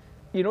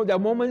 You know, there are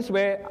moments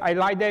where I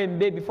lie there in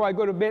bed before I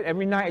go to bed.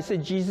 Every night I say,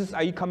 Jesus,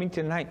 are you coming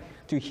tonight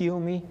to heal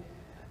me?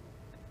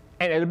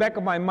 And at the back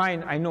of my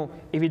mind, I know,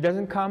 if he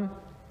doesn't come,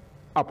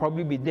 I'll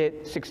probably be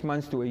dead 6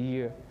 months to a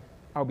year.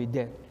 I'll be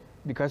dead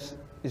because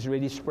it's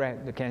already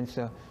spread, the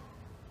cancer.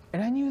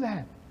 And I knew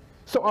that.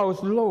 So I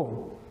was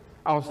low.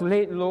 I was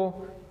laid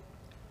low.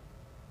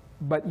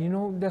 But you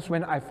know, that's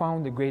when I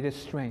found the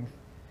greatest strength,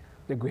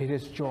 the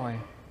greatest joy.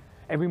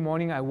 Every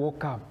morning I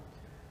woke up,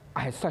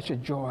 I had such a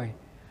joy.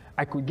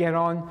 I could get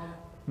on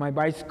my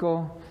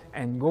bicycle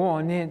and go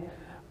on it.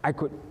 I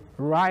could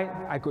ride,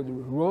 I could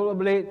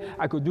rollerblade,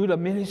 I could do the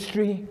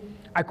ministry,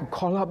 I could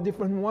call up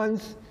different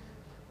ones.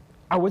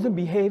 I wasn't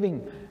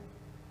behaving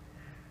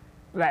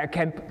like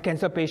a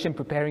cancer patient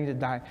preparing to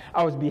die.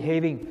 I was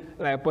behaving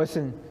like a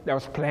person that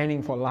was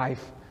planning for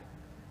life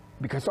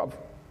because of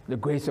the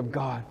grace of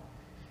God.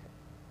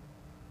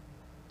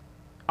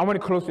 I want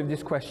to close with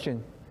this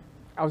question.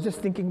 I was just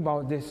thinking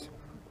about this.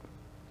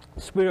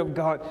 The Spirit of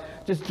God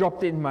just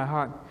dropped it in my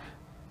heart.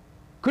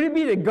 Could it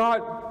be that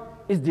God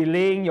is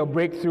delaying your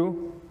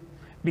breakthrough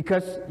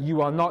because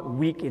you are not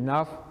weak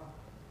enough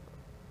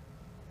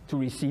to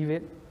receive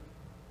it?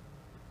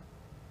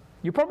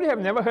 You probably have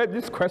never heard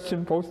this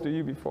question posed to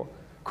you before.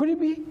 Could it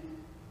be?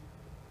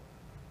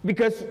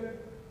 Because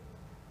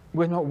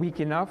we're not weak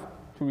enough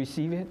to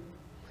receive it?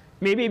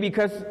 Maybe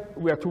because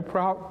we are too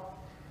proud?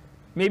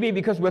 Maybe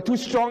because we're too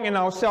strong in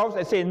ourselves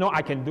and say, no,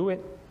 I can do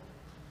it.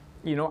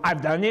 You know,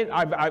 I've done it.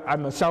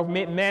 I'm a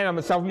self-made man. I'm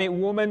a self-made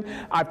woman.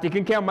 I've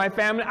taken care of my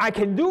family. I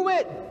can do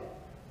it.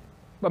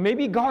 But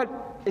maybe God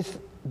is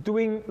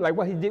doing like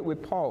what he did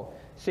with Paul.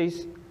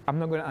 Says, I'm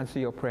not going to answer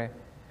your prayer.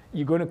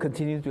 You're going to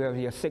continue to have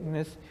your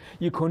sickness.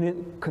 You're going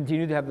to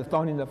continue to have the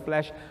thorn in the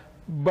flesh.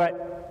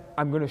 But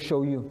I'm going to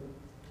show you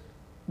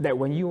that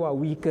when you are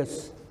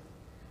weakest,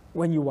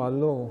 when you are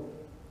low,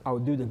 I will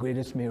do the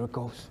greatest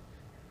miracles.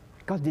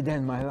 God did that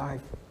in my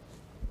life.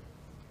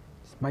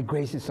 My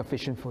grace is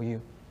sufficient for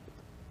you.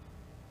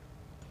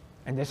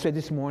 And that's why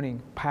this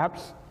morning,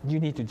 perhaps you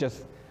need to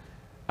just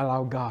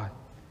allow God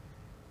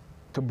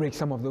to break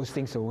some of those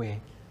things away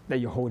that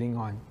you're holding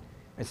on.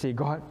 And say,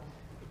 God,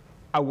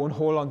 I won't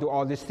hold on to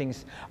all these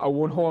things. I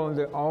won't hold on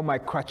to all my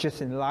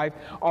crutches in life,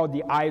 all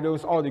the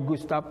idols, all the good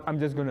stuff. I'm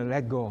just going to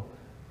let go.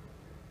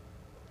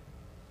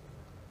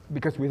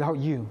 Because without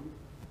you,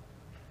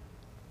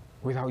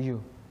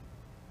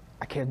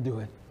 I can't do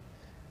it.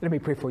 Let me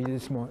pray for you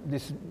this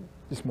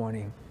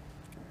morning.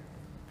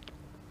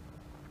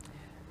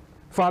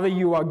 Father,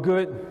 you are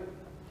good,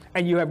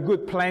 and you have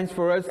good plans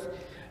for us.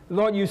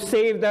 Lord, you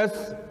saved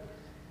us,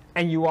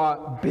 and you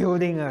are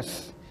building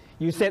us.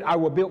 You said, I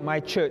will build my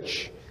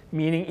church,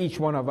 meaning each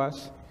one of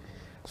us.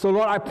 So,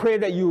 Lord, I pray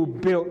that you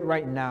build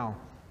right now.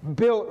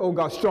 Build, oh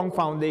God, strong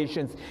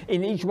foundations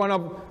in each one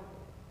of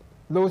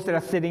those that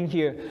are sitting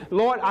here.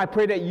 Lord, I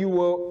pray that you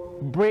will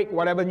break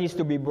whatever needs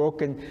to be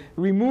broken,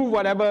 remove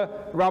whatever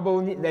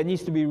rubble that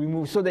needs to be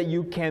removed, so that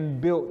you can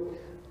build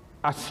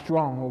us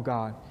strong, oh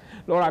God.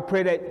 Lord, I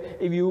pray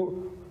that if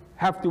you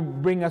have to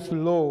bring us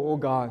low, oh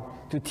God,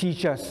 to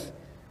teach us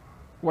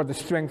what the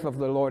strength of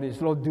the Lord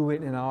is, Lord, do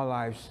it in our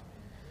lives.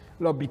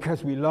 Lord,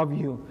 because we love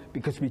you,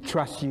 because we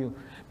trust you,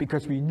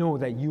 because we know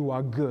that you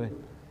are good.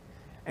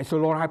 And so,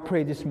 Lord, I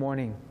pray this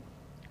morning,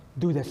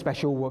 do the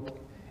special work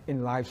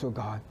in lives, oh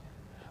God.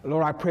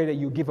 Lord, I pray that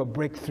you give a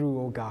breakthrough,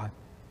 oh God.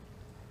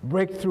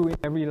 Breakthrough in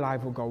every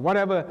life, oh God.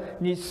 Whatever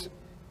needs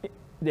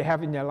they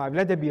have in their life,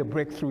 let there be a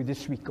breakthrough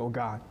this week, oh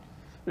God.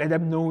 Let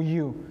them know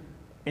you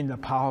in the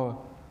power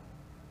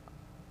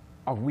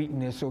of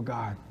weakness, oh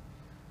God.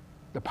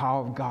 The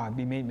power of God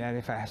be made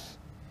manifest.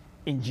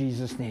 In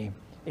Jesus' name,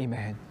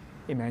 amen.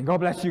 Amen. God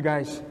bless you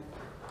guys.